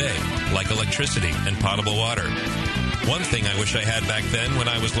granted today, like electricity and potable water. One thing I wish I had back then when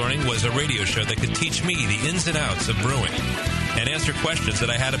I was learning was a radio show that could teach me the ins and outs of brewing and answer questions that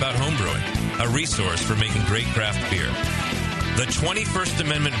I had about homebrewing, a resource for making great craft beer. The 21st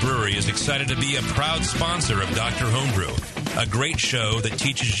Amendment Brewery is excited to be a proud sponsor of Dr. Homebrew, a great show that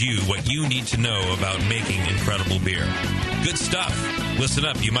teaches you what you need to know about making incredible beer. Good stuff. Listen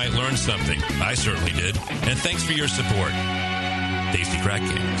up, you might learn something. I certainly did. And thanks for your support. Tasty Crack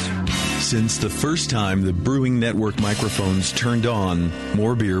Kings. Since the first time the Brewing Network microphones turned on,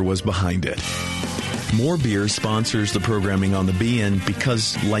 More Beer was behind it. More Beer sponsors the programming on the BN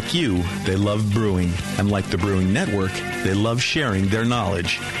because, like you, they love brewing. And like the Brewing Network, they love sharing their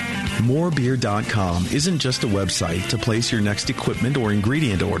knowledge. Morebeer.com isn't just a website to place your next equipment or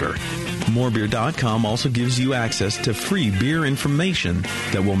ingredient order. Morebeer.com also gives you access to free beer information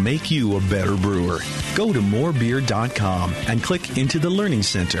that will make you a better brewer. Go to morebeer.com and click into the Learning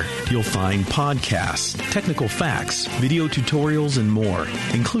Center. You'll find podcasts, technical facts, video tutorials, and more,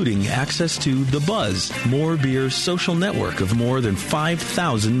 including access to The Buzz, More Beer's social network of more than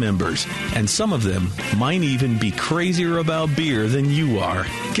 5,000 members. And some of them might even be crazier about beer than you are.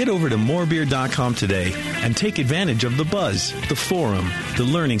 Get over to morebeer.com today and take advantage of The Buzz, the forum, the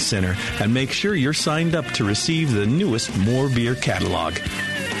Learning Center, and make sure you're signed up to receive the newest More Beer catalog.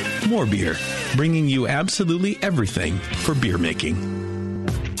 More Beer, bringing you absolutely everything for beer making.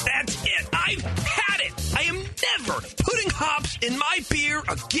 That's it. I've had it. I am never putting hops in my beer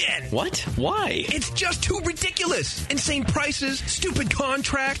again. What? Why? It's just too ridiculous. Insane prices, stupid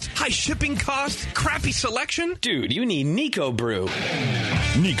contracts, high shipping costs, crappy selection. Dude, you need Nico Brew.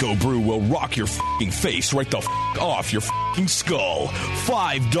 Nico Brew will rock your f***ing face right the f*** off your f***ing skull.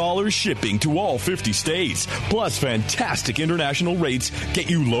 $5 shipping to all 50 states, plus fantastic international rates get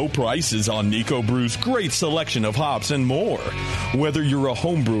you low prices on Nico Brew's great selection of hops and more. Whether you're a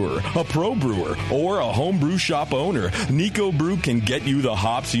home brewer, a pro brewer, or a homebrew shop owner, Nico Brew can get you the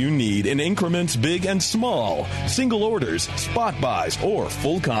hops you need in increments big and small, single orders, spot buys, or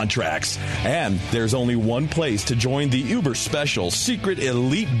full contracts. And there's only one place to join the uber special secret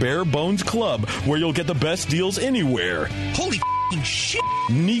elite bare bones club where you'll get the best deals anywhere. Holy shit.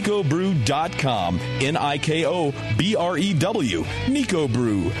 NicoBrew.com. NIKOBREW. Nico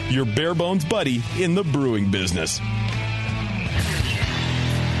Brew, your bare bones buddy in the brewing business.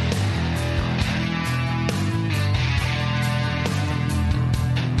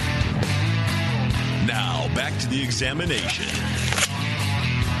 Now, back to the examination.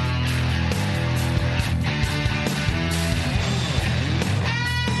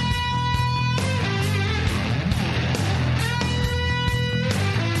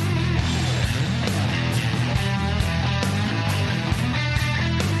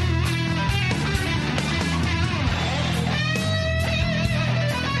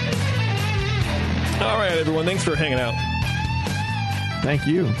 right, everyone. Thanks for hanging out. Thank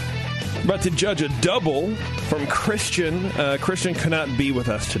you. About to judge a double from Christian. Christian could not be with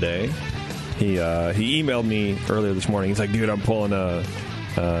us today. He emailed me earlier this morning. He's like, dude, I'm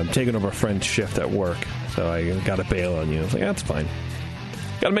taking over a friend's shift at work, so I got to bail on you. I was like, that's fine.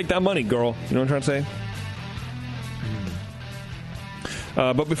 Got to make that money, girl. You know what I'm trying to say?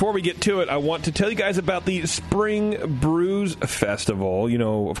 But before we get to it, I want to tell you guys about the Spring Brews Festival. You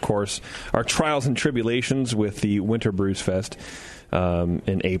know, of course, our trials and tribulations with the Winter Brews Fest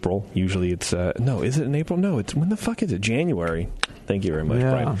in April. Usually it's... no, is it in April? No, it's... When the fuck is it? January. Thank you very much,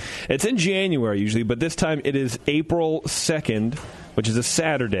 Brian. It's in January usually, but this time it is April 2nd, which is a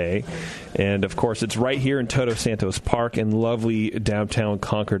Saturday. And, of course, it's right here in Todos Santos Park in lovely downtown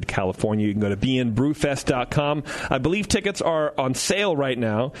Concord, California. You can go to bnbrewfest.com. I believe tickets are on sale right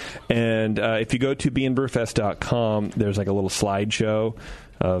now. And if you go to bnbrewfest.com, there's like a little slideshow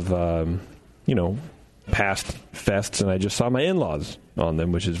of, past fests, and I just saw my in-laws on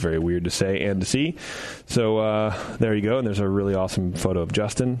them, which is very weird to say and to see. So there you go, and there's a really awesome photo of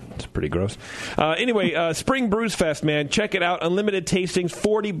Justin. It's pretty gross. Anyway, Spring Brews Fest, man, check it out. Unlimited tastings,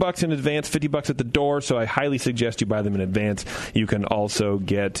 $40 in advance, $50 at the door, so I highly suggest you buy them in advance. You can also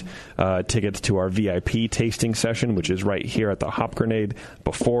get tickets to our VIP tasting session, which is right here at the Hop Grenade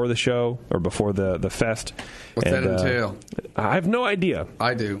before the show, or before the fest. What's that entail? I have no idea.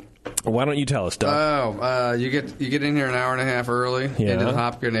 I do. Why don't you tell us, Doug? You get in here an hour and a half early into the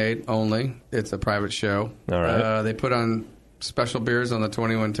Hop Grenade only. It's a private show. All right. They put on special beers on the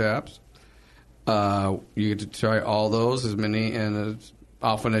 21 taps. You get to try all those, as many and as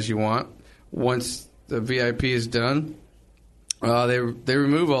often as you want. Once the VIP is done, they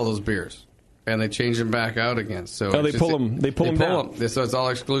remove all those beers and they change them back out again. So they pull them down. So it's all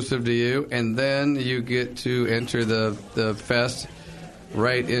exclusive to you, and then you get to enter the fest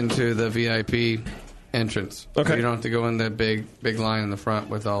right into the VIP entrance. Okay. So you don't have to go in the big line in the front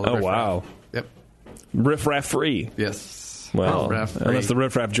with all the riffraff. Wow. Yep. Riffraff free. Yes. Well, unless the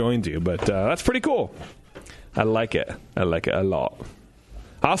riffraff joins you. But that's pretty cool. I like it. I like it a lot.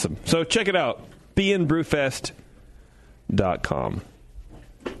 Awesome. So check it out. bnbrewfest.com.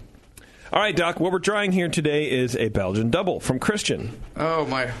 All right, Doc, what we're trying here today is a Belgian double from Christian. Oh,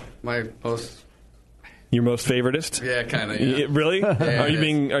 my most... Your most favoritist? Yeah, kind of. Yeah. Really? Yeah, are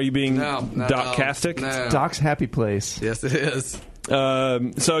you being Doc-castic? No. Doc's happy place. Yes, it is.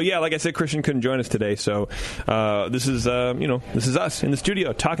 So yeah, like I said, Christian couldn't join us today. So this is us in the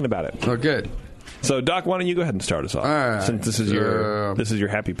studio talking about it. Oh, good. So Doc, why don't you go ahead and start us off? All right. Since this is your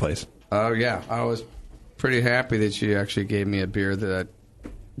happy place. Oh yeah, I was pretty happy that you actually gave me a beer that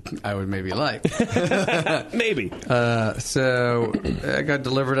I would maybe like. Maybe. So I got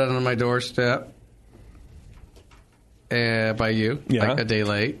delivered out on my doorstep. By you, like a day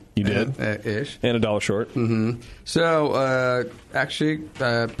late. You did. Ish. And $1 short. Mm-hmm. So, actually,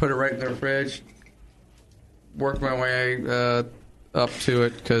 put it right in the fridge, worked my way up to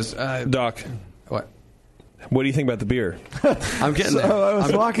it, because... Doc. What? What do you think about the beer? I'm getting there. I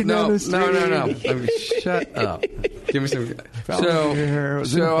was walking down the street. No. Shut up. Give me some... So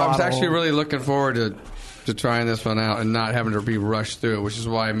I was actually really looking forward to trying this one out and not having to be rushed through it, which is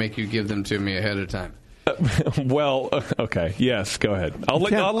why I make you give them to me ahead of time. Well, okay. Yes, go ahead.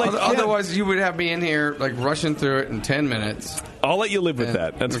 Otherwise, you would have me in here like rushing through it in 10 minutes. I'll let you live with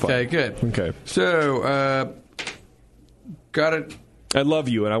that. That's fine. Okay, good. Okay. So, got it. I love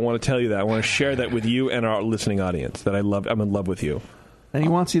you, and I want to tell you that. I want to share that with you and our listening audience, that I'm in love with you. And he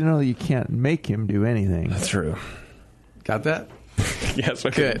wants you to know that you can't make him do anything. That's true. Got that? Yes.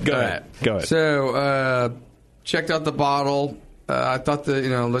 Okay. Good. Go ahead. So, checked out the bottle. I thought that,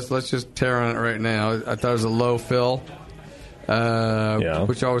 let's just tear on it right now. I thought it was a low fill,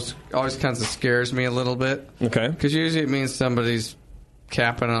 which always kind of scares me a little bit. Okay. Because usually it means somebody's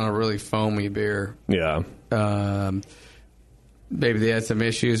capping on a really foamy beer. Yeah. Maybe they had some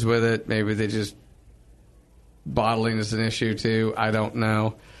issues with it. Maybe they just... bottling is an issue, too. I don't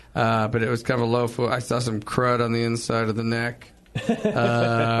know. But it was kind of a low fill. I saw some crud on the inside of the neck.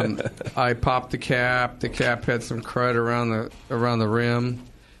 I popped the cap. The cap had some crud around the rim.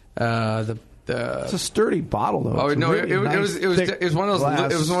 It's a sturdy bottle, though. Oh it's no! really It was one of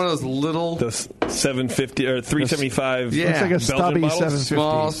those little. The 750 or 375. Yeah, looks like a stubby bottles? 750.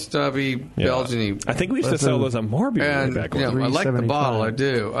 Small, stubby, Belgian-y. I think we used to sell those on Morebeer way back when. I like the bottle. I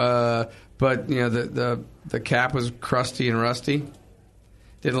do. But the cap was crusty and rusty.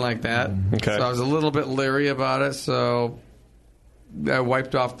 Didn't like that. Okay. So I was a little bit leery about it. So I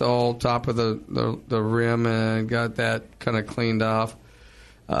wiped off the whole top of the rim and got that kind of cleaned off.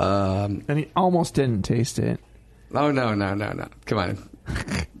 And he almost didn't taste it. Oh, no. Come on.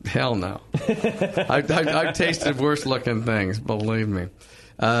 Hell no. I've tasted worse looking things, believe me.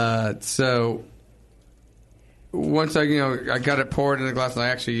 So once I got it poured in the glass, and I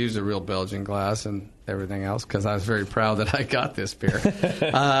actually used a real Belgian glass and everything else because I was very proud that I got this beer.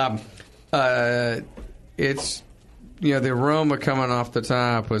 It's the aroma coming off the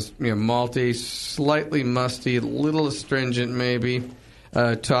top was malty, slightly musty, a little astringent maybe,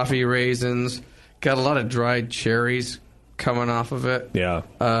 toffee raisins, got a lot of dried cherries coming off of it.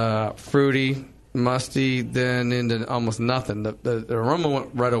 Yeah, fruity, musty, then into almost nothing. The aroma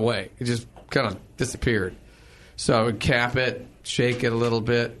went right away. It just kind of disappeared. So I would cap it, shake it a little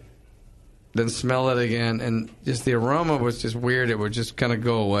bit, then smell it again, and just the aroma was just weird. It would just kind of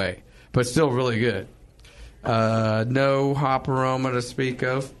go away, but still really good. No hop aroma to speak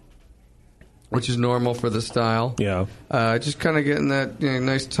of, which is normal for the style. Yeah. Just kind of getting that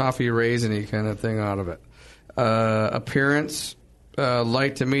nice toffee raisiny kind of thing out of it. Appearance,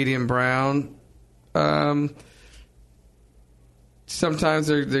 light to medium brown. Sometimes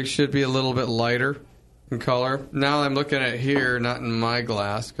they should be a little bit lighter in color. Now I'm looking at here, not in my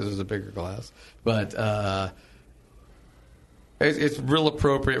glass because it's a bigger glass, but it's real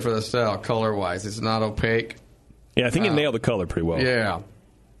appropriate for the style color-wise. It's not opaque. Yeah, I think you nailed the color pretty well. Yeah.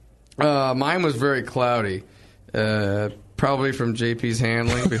 Mine was very cloudy. Probably from JP's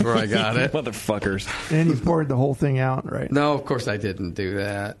handling before I got it. Motherfuckers. And you poured the whole thing out, right? No, of course I didn't do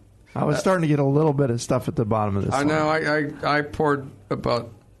that. I was starting to get a little bit of stuff at the bottom of this. I know. I poured about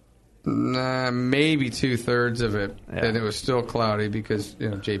maybe 2/3 of it, and it was still cloudy because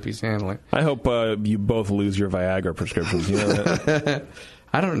JP's handling. I hope you both lose your Viagra prescriptions. You know that?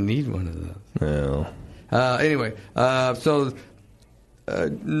 I don't need one of those. No. Anyway, so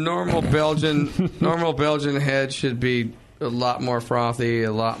normal Belgian head should be a lot more frothy,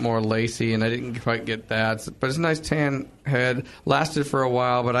 a lot more lacy, and I didn't quite get that. But it's a nice tan head. Lasted for a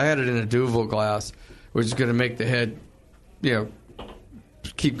while, but I had it in a Duvel glass, which is going to make the head,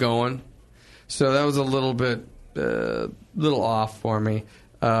 keep going. So that was a little bit, little off for me.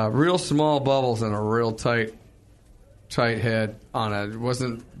 Real small bubbles and a real tight head on it. It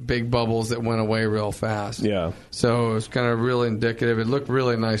wasn't big bubbles that went away real fast. Yeah. So it was kind of real indicative. It looked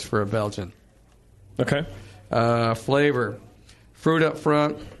really nice for a Belgian. Okay. Flavor. Fruit up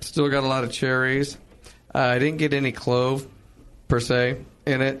front. Still got a lot of cherries. I didn't get any clove, per se,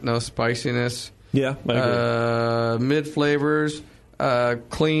 in it. No spiciness. Yeah, I agree. Mid flavors.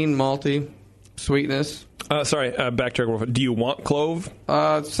 Clean, malty, sweetness. Backtrack. Do you want clove?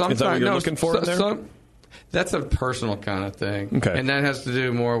 Sometimes. Is that what you're looking for in there? That's a personal kind of thing. Okay. And that has to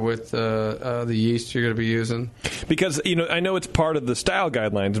do more with the yeast you're going to be using. Because, I know it's part of the style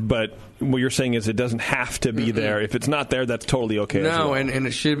guidelines, but what you're saying is it doesn't have to be there. If it's not there, that's totally okay. No, and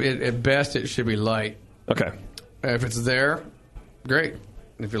it should be, at best, it should be light. Okay. If it's there, great.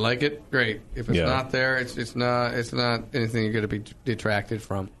 If you like it, great. If it's not there, it's not anything you're going to be detracted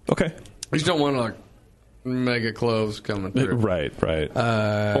from. Okay. You just don't want mega cloves coming through. Right.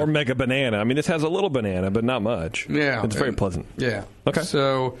 Or mega banana. I mean, this has a little banana, but not much. Yeah. It's very pleasant. Yeah. Okay.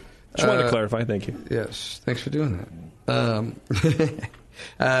 So, just wanted to clarify. Thank you. Yes. Thanks for doing that.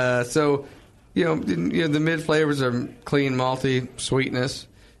 So, the mid flavors are clean, malty, sweetness.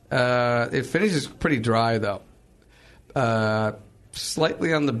 It finishes pretty dry, though.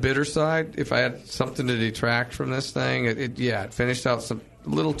 Slightly on the bitter side. If I had something to detract from this thing, it finished out a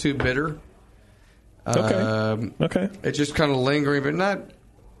little too bitter. Okay. It's just kind of lingering, but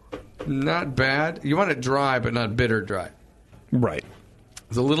not bad. You want it dry, but not bitter dry. Right.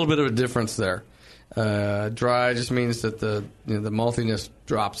 There's a little bit of a difference there. Dry just means that the maltiness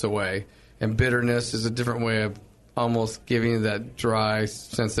drops away, and bitterness is a different way of almost giving you that dry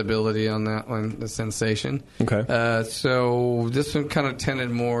sensibility on that one, the sensation. Okay. So this one kind of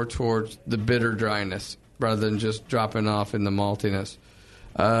tended more towards the bitter dryness rather than just dropping off in the maltiness.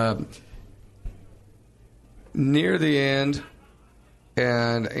 Near the end,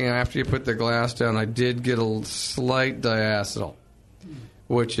 and after you put the glass down, I did get a slight diacetyl,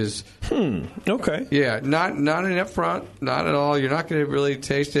 which is okay. Yeah, not in up front, not at all. You're not going to really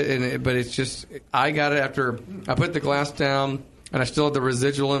taste it, but it's just I got it after I put the glass down, and I still had the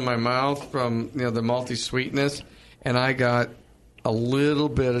residual in my mouth from the malty sweetness, and I got a little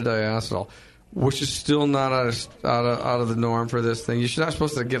bit of diacetyl, which is still not out of the norm for this thing. You're not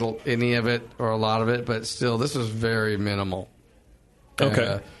supposed to get any of it or a lot of it, but still, this was very minimal.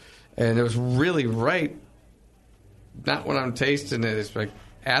 Okay. And it was really right, not when I'm tasting it. It's like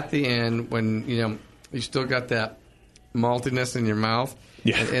at the end when, you still got that maltiness in your mouth.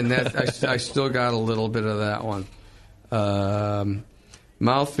 Yeah. And that I still got a little bit of that one.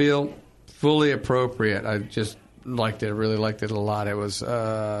 Mouthfeel, fully appropriate. I just liked it. I really liked it a lot. It was...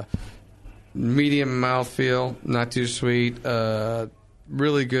 medium mouthfeel, not too sweet.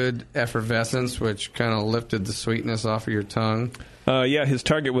 Really good effervescence, which kind of lifted the sweetness off of your tongue. Yeah, his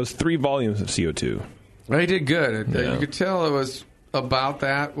target was 3 volumes of CO2. He did good. Yeah. You could tell it was about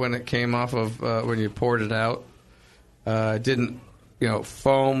that when it came off of when you poured it out. It didn't,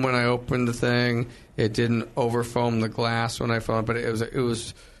 foam when I opened the thing. It didn't over foam the glass when I foamed, but it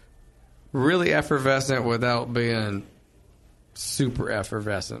was really effervescent without being super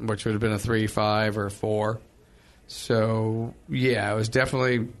effervescent, which would have been a 3.5 or 4. So yeah, it was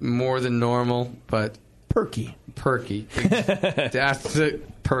definitely more than normal, but Perky. That's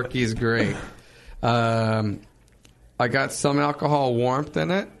it. Perky is great. I got some alcohol warmth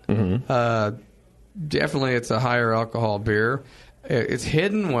in it. Mm-hmm. Definitely, it's a higher alcohol beer. It's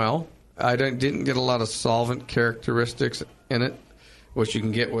hidden well. I didn't get a lot of solvent characteristics in it, which you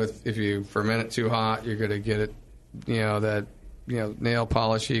can get with if you ferment it too hot. You're going to get it, nail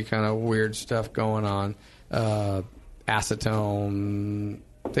polishy kind of weird stuff going on, acetone,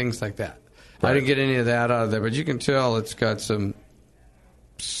 things like that. Right. I didn't get any of that out of there, but you can tell it's got some.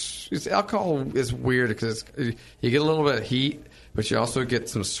 Alcohol is weird because you get a little bit of heat, but you also get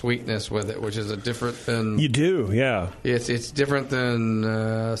some sweetness with it, which is a different than... You do, yeah. It's different than,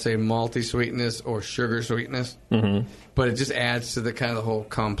 say, malty sweetness or sugar sweetness. Mm-hmm. But it just adds to the kind of the whole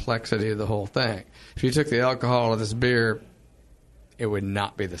complexity of the whole thing. If you took the alcohol of this beer, it would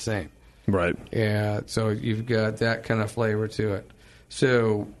not be the same. Right. Yeah, so you've got that kind of flavor to it.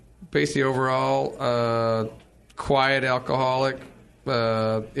 So, basically, overall, quiet alcoholic.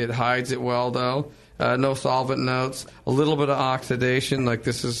 It hides it well, though. No solvent notes. A little bit of oxidation, like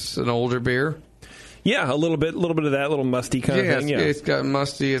this is an older beer. Yeah, a little bit of that, little musty kind of thing. Yeah, it's got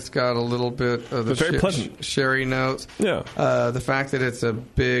musty. It's got a little bit of the very pleasant sherry notes. Yeah. The fact that it's a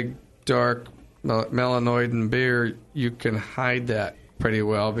big, dark melanoidin beer, you can hide that pretty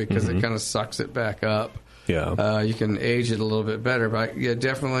well because it kind of sucks it back up. Yeah. You can age it a little bit better, but yeah,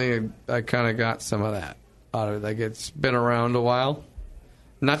 definitely, I kind of got some of that out of it. Like it's been around a while.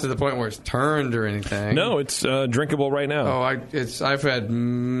 Not to the point where it's turned or anything. No, it's drinkable right now. Oh, I've had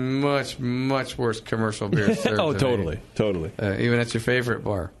much worse commercial beers served. Oh, totally. Even at your favorite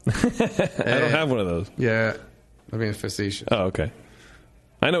bar. I don't have one of those. Yeah, I mean facetious. Oh, okay.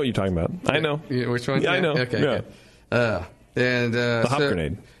 I know what you're talking about. I know. Which one? Yeah, I know. Okay. Yeah. The hop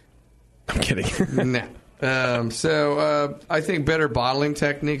grenade. I'm kidding. Nah. So I think better bottling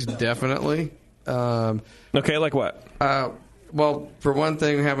techniques, definitely. Okay, like what? Well, for one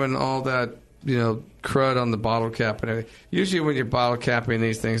thing, having all that, crud on the bottle cap and everything. Usually when you're bottle capping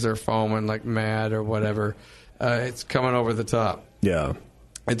these things, they're foaming like mad or whatever. It's coming over the top. Yeah.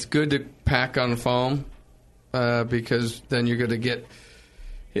 It's good to pack on foam because then you're going to get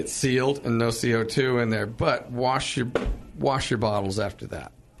it sealed and no CO2 in there. But wash your bottles after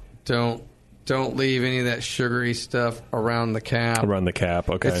that. Don't leave any of that sugary stuff around the cap. Around the cap,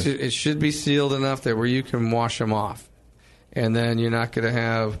 okay. It should be sealed enough there where you can wash them off. And then you're not going to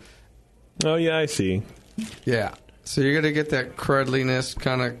have... Oh, yeah, I see. Yeah. So you're going to get that crudliness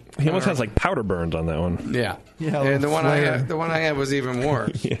kind of... He almost has like powder burns on that one. Yeah. And the one I had was even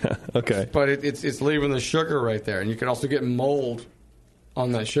worse. Yeah, okay. But it's leaving the sugar right there. And you can also get mold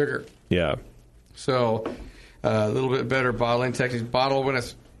on that sugar. Yeah. So a little bit better bottling techniques. Bottle when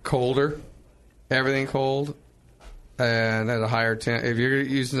it's colder. Everything cold. And at a higher temp. If you're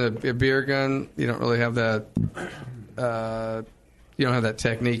using a beer gun, you don't really have that... you don't have that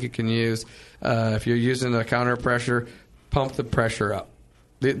technique you can use. If you're using a counter pressure, pump the pressure up.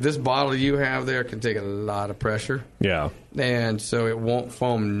 This bottle you have there can take a lot of pressure. Yeah. And so it won't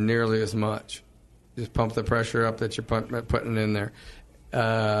foam nearly as much. Just pump the pressure up that you're putting in there.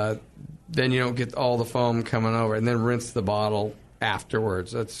 Then you don't get all the foam coming over. And then rinse the bottle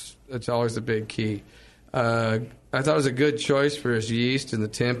afterwards. That's always a big key. I thought it was a good choice for his yeast and the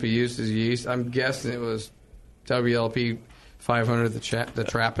temp he used his yeast. I'm guessing it was WLP 500, the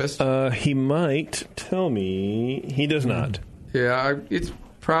Trappist. He might tell me. He does not. Yeah, it's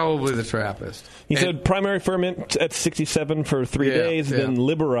probably the Trappist. He said primary ferment at 67 for 3 days, then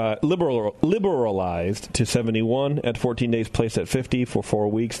liberalized to 71 at 14 days, placed at 50 for 4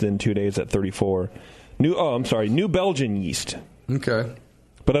 weeks, then 2 days at 34. New Belgian yeast. Okay.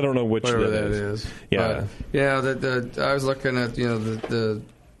 But I don't know which whatever that is. Yeah. But, I was looking at the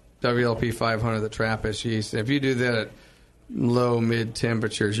WLP 500, the Trappist yeast. If you do that at low, mid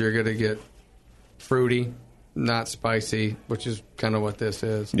temperatures, you're going to get fruity, not spicy, which is kind of what this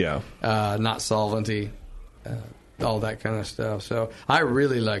is. Yeah. Not solventy, all that kind of stuff. So I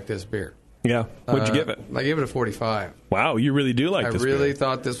really like this beer. Yeah. What'd you give it? I gave it a 45. Wow, you really do like this beer. I really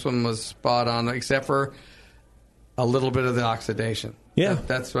thought this one was spot on, except for a little bit of the oxidation. Yeah.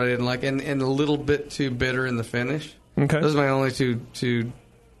 That's what I didn't like. And a little bit too bitter in the finish. Okay. Those are my only two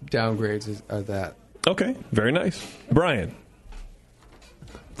downgrades are that. Okay, very nice. Brian.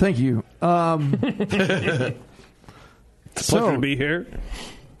 Thank you. It's a pleasure to be here.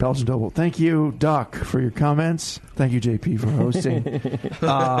 Belgian Double. Thank you, Doc, for your comments. Thank you, JP, for hosting.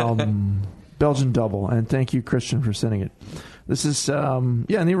 Belgian Double, and thank you, Christian, for sending it. This is, in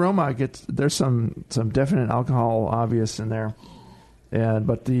the aroma, there's some definite alcohol obvious in there.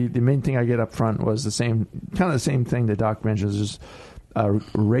 But the main thing I get up front was the same thing that Doc mentions, just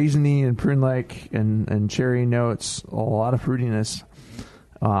raisiny and prune-like and cherry notes, a lot of fruitiness.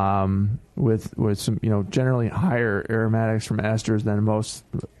 With some generally higher aromatics from esters than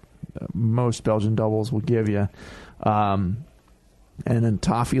most Belgian doubles will give you, and then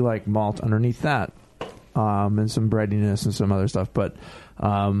toffee-like malt underneath that, and some breadiness and some other stuff. But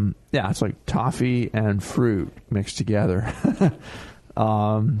it's like toffee and fruit mixed together.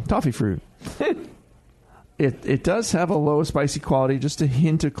 Toffee fruit. It does have a low spicy quality, just a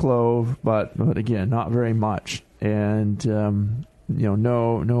hint of clove, but again, not very much, and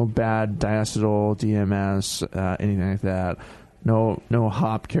no bad diacetyl, DMS, anything like that. No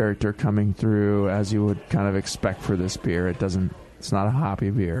hop character coming through as you would kind of expect for this beer. It's not a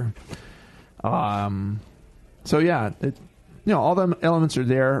hoppy beer. All the elements are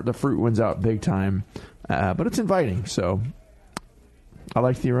there. The fruit wins out big time, but it's inviting. So I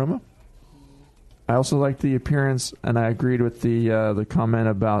like the aroma. I also like the appearance, and I agreed with the comment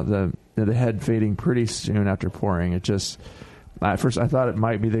about the head fading pretty soon after pouring. It just. At first, I thought it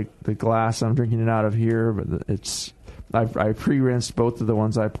might be the glass I'm drinking it out of here, but I pre-rinsed both of the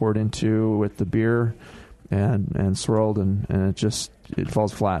ones I poured into with the beer and swirled, and it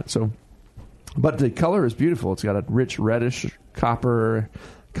falls flat. So, but the color is beautiful. It's got a rich reddish copper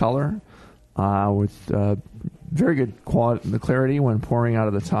color with very good clarity when pouring out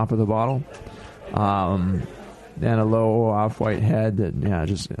of the top of the bottle, and a low off-white head that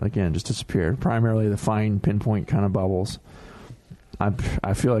just disappeared. Primarily the fine pinpoint kind of bubbles.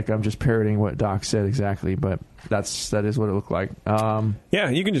 I feel like I'm just parroting what Doc said exactly, but that is what it looked like.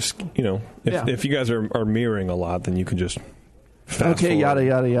 You can just if you guys are mirroring a lot, then you can just fast forward. Yada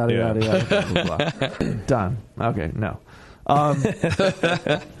yada yada yada yada. Blah, blah, blah. Done. Okay, no.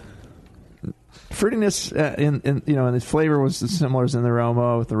 Fruitiness in the flavor was similar as in the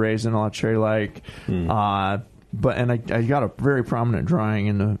aroma with the raisin, a lot cherry like, but I got a very prominent drying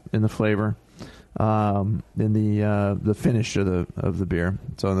in the flavor. In the finish of the beer.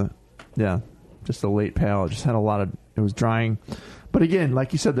 So just a late pale. It just had it was drying. But again,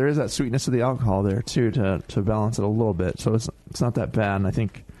 like you said, there is that sweetness of the alcohol there too to balance it a little bit. So it's not that bad. And I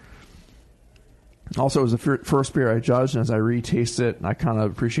think also it was the first beer I judged, and as I retaste it, I kind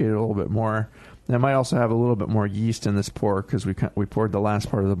of appreciate it a little bit more. And it might also have a little bit more yeast in this pour because we poured the last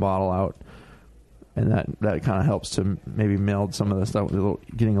part of the bottle out. And that kind of helps to maybe meld some of the stuff,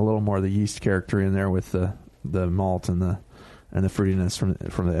 getting a little more of the yeast character in there with the malt and the fruitiness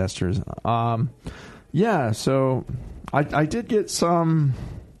from the esters. So I did get some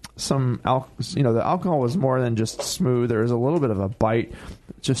the alcohol was more than just smooth. There was a little bit of a bite.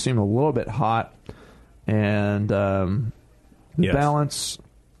 It just seemed a little bit hot, and the balance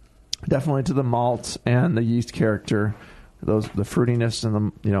definitely to the malt and the yeast character. The fruitiness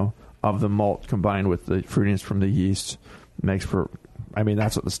and the of the malt combined with the fruitiness from the yeast makes for. I mean,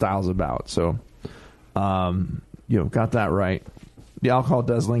 that's what the style's about. So, got that right. The alcohol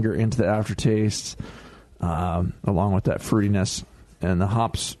does linger into the aftertaste, along with that fruitiness, and the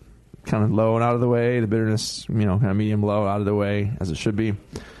hops kind of low and out of the way. The bitterness, kind of medium low out of the way as it should be.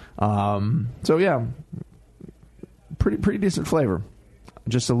 Pretty decent flavor.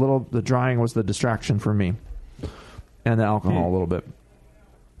 Just a little. The drying was the distraction for me, and the alcohol a little bit.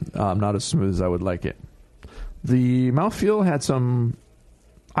 Not as smooth as I would like it. The mouthfeel had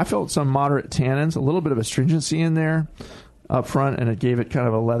I felt some moderate tannins, a little bit of astringency in there up front, and it gave it kind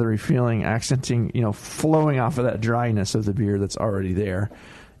of a leathery feeling, accenting, flowing off of that dryness of the beer that's already there.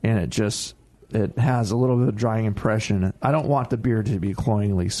 And it has a little bit of drying impression. I don't want the beer to be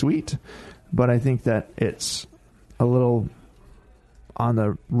cloyingly sweet, but I think that it's a little on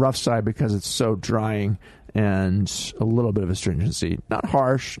the rough side because it's so drying. And a little bit of astringency. Not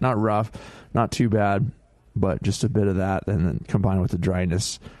harsh, not rough, not too bad, but just a bit of that. And then combined with the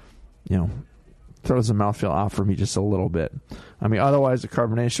dryness, throws the mouthfeel off for me just a little bit. I mean, otherwise the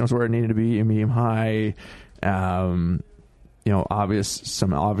carbonation was where it needed to be, a medium high. Some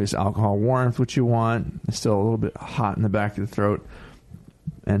obvious alcohol warmth, which you want. It's still a little bit hot in the back of the throat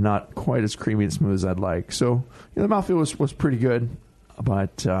and not quite as creamy and smooth as I'd like. So the mouthfeel was pretty good.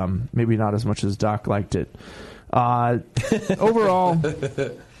 But maybe not as much as Doc liked it. Overall,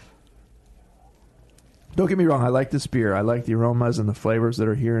 don't get me wrong. I like this beer. I like the aromas and the flavors that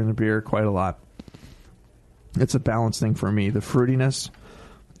are here in the beer quite a lot. It's a balanced thing for me. The fruitiness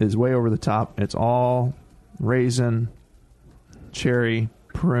is way over the top. It's all raisin, cherry,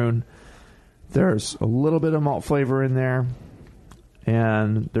 prune. There's a little bit of malt flavor in there,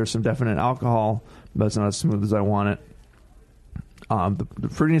 and there's some definite alcohol, but it's not as smooth as I want it. The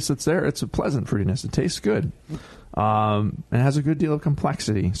fruitiness that's there, it's a pleasant fruitiness. It tastes good. And it has a good deal of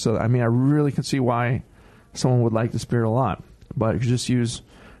complexity. So, I mean, I really can see why someone would like this beer a lot. But you could just use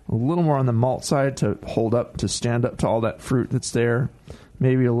a little more on the malt side to stand up to all that fruit that's there.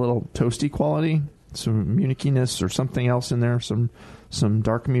 Maybe a little toasty quality, some munickiness or something else in there, some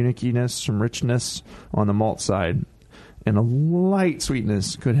dark munickiness, some richness on the malt side. And a light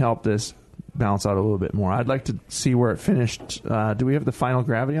sweetness could help this balance out a little bit more. I'd like to see where it finished. Do we have the final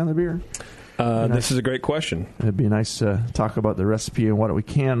gravity on the beer? This is a great question. It'd be nice to talk about the recipe and what we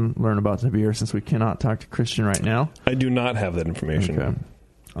can learn about the beer, since we cannot talk to Christian right now. I do not have that information. Okay.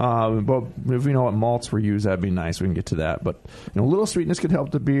 But if we know what malts were used, that'd be nice. We can get to that. But a little sweetness could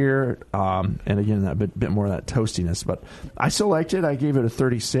help the beer, and again, that bit more of that toastiness. But I still liked it. I gave it a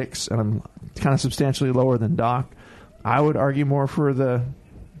 36, and I'm kind of substantially lower than Doc. I would argue more for the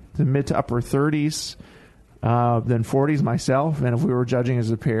mid to upper 30s than 40s myself. And if we were judging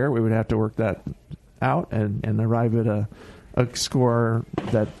as a pair, we would have to work that out and arrive at a score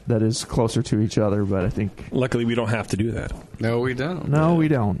that is closer to each other. But I think luckily we don't have to do that. No, we don't. No, we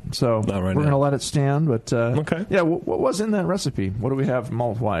don't. So we're going to let it stand. But okay. Yeah, what was in that recipe? What do we have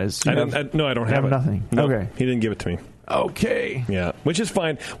malt wise? I don't have it. Nothing. No, okay, he didn't give it to me. Okay. Yeah, which is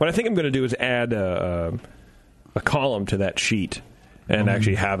fine. What I think I'm going to do is add a column to that sheet and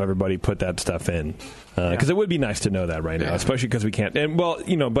actually have everybody put that stuff in. Because it would be nice to know that right now, especially because we can't. And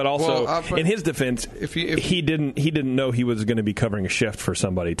but also in his defense, he didn't know he was going to be covering a shift for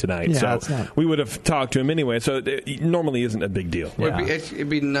somebody tonight. Yeah, so we would have talked to him anyway. So it normally isn't a big deal. Yeah. It'd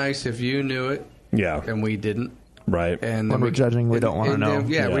be nice if you knew it. Yeah, and we didn't. Right. And when we're judging, we don't want to know.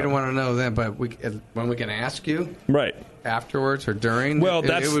 Yeah, we don't want to know that. But when we can ask you, right, afterwards or during,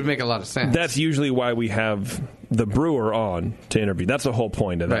 it would make a lot of sense. That's usually why we have the brewer on to interview. That's the whole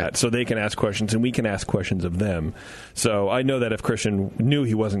point of that. So they can ask questions and we can ask questions of them. So I know that if Christian knew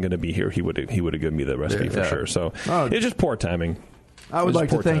he wasn't going to be here, he would have given me the recipe for sure. So it's just poor timing. I would like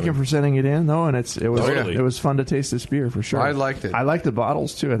to thank him for sending it in, though, and it was fun to taste this beer for sure. I liked it. I like the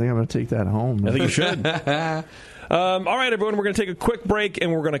bottles too. I think I'm going to take that home. I think you should. All right, everyone, we're going to take a quick break,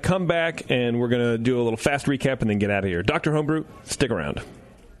 and we're going to come back, and we're going to do a little fast recap and then get out of here. Dr. Homebrew, stick around.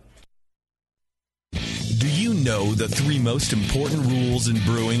 Do you know the three most important rules in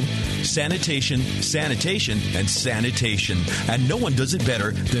brewing? Sanitation, sanitation, and sanitation. And no one does it better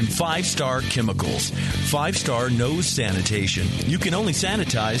than 5-Star Chemicals. 5-Star knows sanitation. You can only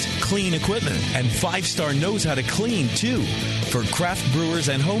sanitize clean equipment. And 5-Star knows how to clean, too. For craft brewers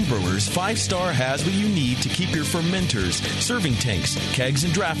and home brewers, 5-Star has what you need to keep your fermenters, serving tanks, kegs,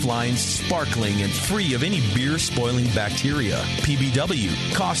 and draft lines sparkling and free of any beer-spoiling bacteria.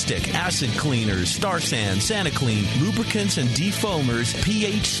 PBW, caustic, acid cleaners, Star San, SaniClean, lubricants and defoamers,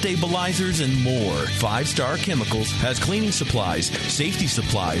 pH stabilizers, and more. 5-Star Chemicals has cleaning supplies, safety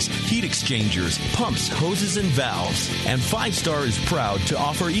supplies, heat exchangers, pumps, hoses, and valves. And 5-Star is proud to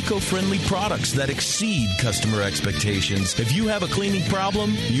offer eco-friendly products that exceed customer expectations. If you have a cleaning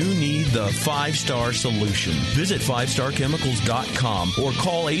problem, you need the 5-Star solution. Visit 5starchemicals.com or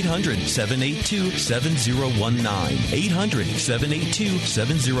call 800-782-7019.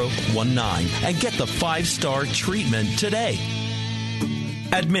 800-782-7019 and get the 5-Star treatment today.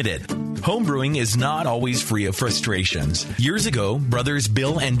 Admit it. Homebrewing is not always free of frustrations. Years ago, brothers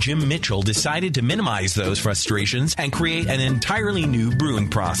Bill and Jim Mitchell decided to minimize those frustrations and create an entirely new brewing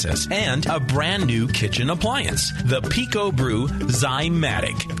process and a brand new kitchen appliance, the Pico Brew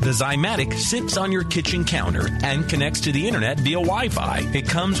Zymatic. The Zymatic sits on your kitchen counter and connects to the internet via Wi-Fi. It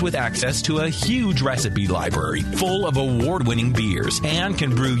comes with access to a huge recipe library full of award-winning beers and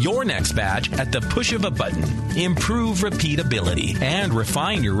can brew your next batch at the push of a button. Improve repeatability and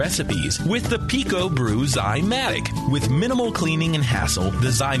refine your recipes with the Pico Brew Zymatic. With minimal cleaning and hassle, the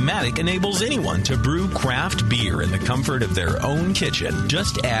Zymatic enables anyone to brew craft beer in the comfort of their own kitchen.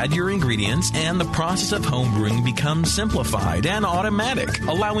 Just add your ingredients and the process of homebrewing becomes simplified and automatic,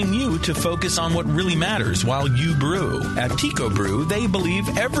 allowing you to focus on what really matters while you brew. At Pico Brew, they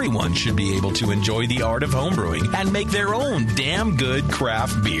believe everyone should be able to enjoy the art of homebrewing and make their own damn good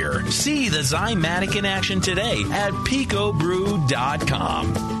craft beer. See the Zymatic in action today at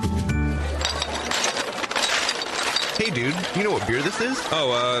picobrew.com. Hey, dude, you know what beer this is?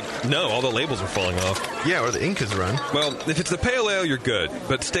 Oh, no, all the labels are falling off. Yeah, or the ink is run. Well, if it's the pale ale, you're good,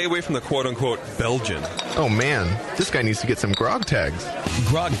 but stay away from the quote-unquote Belgian. Oh, man, this guy needs to get some grog tags.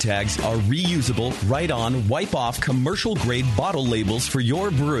 Grog tags are reusable, write-on, wipe-off, commercial-grade bottle labels for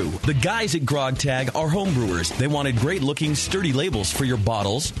your brew. The guys at Grog Tag are homebrewers. They wanted great-looking, sturdy labels for your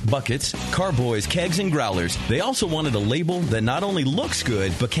bottles, buckets, carboys, kegs, and growlers. They also wanted a label that not only looks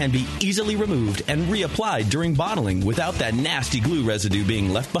good, but can be easily removed and reapplied during bottling without that nasty glue residue being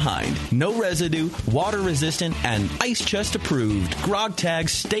left behind. No residue, water-resistant, and ice chest approved. Grog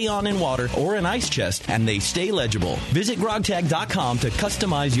tags stay on in water or an ice chest, and they stay legible. Visit grogtag.com to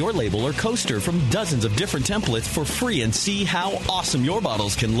customize your label or coaster from dozens of different templates for free and see how awesome your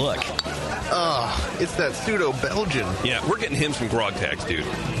bottles can look. It's that pseudo-Belgian. Yeah, we're getting him some grog tags, dude.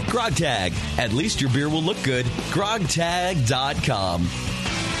 Grog Tag. At least your beer will look good. grogtag.com.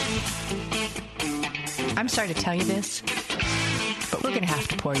 I'm sorry to tell you this, but we're going to have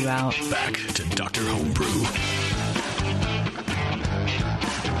to pour you out. Back to Dr. Homebrew.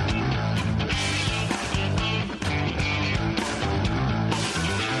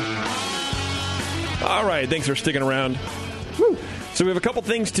 All right, thanks for sticking around. Woo. So we have a couple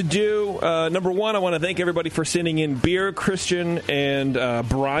things to do. Number one, I want to thank everybody for sending in beer. Christian and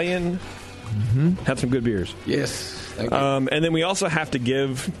Brian had some good beers. Yes. Thank you. And then we also have to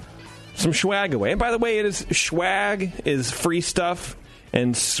give some swag away. And by the way, it is swag is free stuff,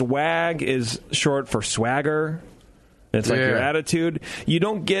 and swag is short for swagger. It's like your attitude. You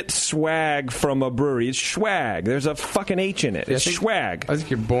don't get swag from a brewery. It's swag. There's a fucking H in it. It's swag. I think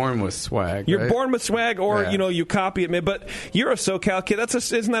you're born with swag. You're right? born with swag, or you copy it. But you're a SoCal kid.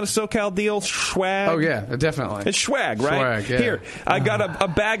 Isn't that a SoCal deal? Swag. Oh yeah, definitely. It's swag, right? Swag. Yeah. Here, I got a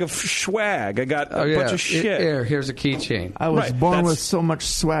bag of swag. I got a bunch of shit. Here's a keychain. I was born with so much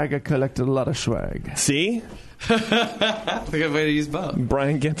swag, I collected a lot of swag. See? That's a good way to use both.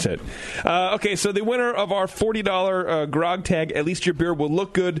 Brian gets it. Okay, so the winner of our $40 Grog Tag, At Least Your Beer Will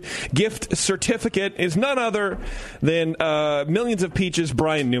Look Good gift certificate is none other than Millions of Peaches,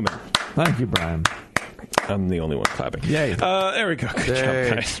 Brian Newman. Thank you, Brian. I'm the only one clapping. Yay. There we go. Good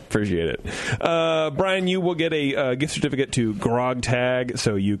job, guys. Appreciate it. Brian, you will get a gift certificate to Grog Tag,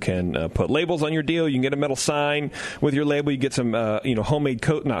 so you can put labels on your deal. You can get a metal sign with your label. You get some, homemade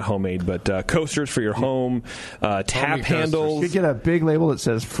not homemade, but coasters for your home. Tap handles. You get a big label that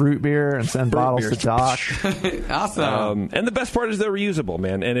says fruit beer and send bottles to Doc. Awesome. And the best part is they're reusable,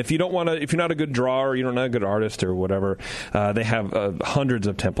 man. And if you don't want to, if you're not a good drawer, you're not a good artist or whatever, they have hundreds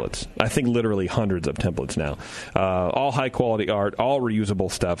of templates. I think literally hundreds of templates now. All high quality art, all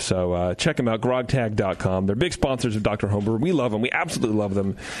reusable stuff. So check them out, grogtag.com. They're big sponsors of Dr. Homebrew. We love them. We absolutely love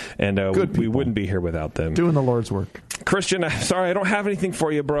them. And we wouldn't be here without them. Doing the Lord's work. Christian, sorry, I don't have anything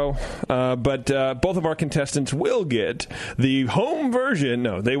for you, bro. But both of our contestants will get the home version.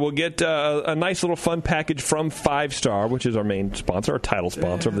 No, they will get a nice little fun package from 5 Star, which is our main sponsor, our title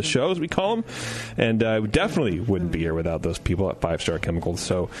sponsor of the show, as we call them. And we definitely wouldn't be here without those people at 5 Star Chemicals.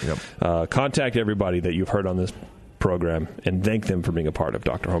 So contact everybody that you've heard on this program and thank them for being a part of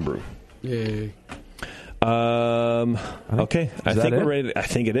Dr. Homebrew. Yay. Okay, I think we're ready. I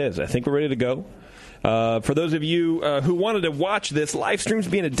think it is. I think we're ready to go. For those of you who wanted to watch this, live stream's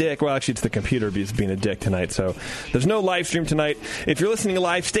being a dick. Well, actually, it's the computer being a dick tonight, so there's no live stream tonight. If you're listening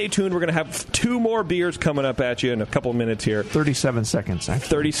live, stay tuned. We're going to have 2 more beers coming up at you in a couple of minutes here. 37 seconds, actually.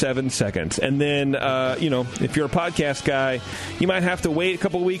 37 seconds. And then, if you're a podcast guy, you might have to wait a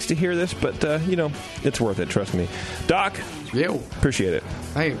couple of weeks to hear this, but, it's worth it, trust me. Doc? Yo. Appreciate it.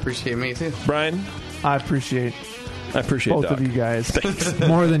 I appreciate me, too. Brian? I appreciate both Doc. Of you guys.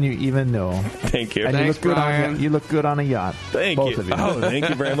 More than you even know. Thank you. And Thanks, you look good on a yacht. Thank both you. Of you. Oh, thank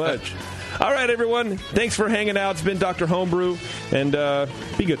you very much. All right, everyone. Thanks for hanging out. It's been Dr. Homebrew, and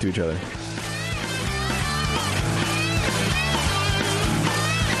be good to each other.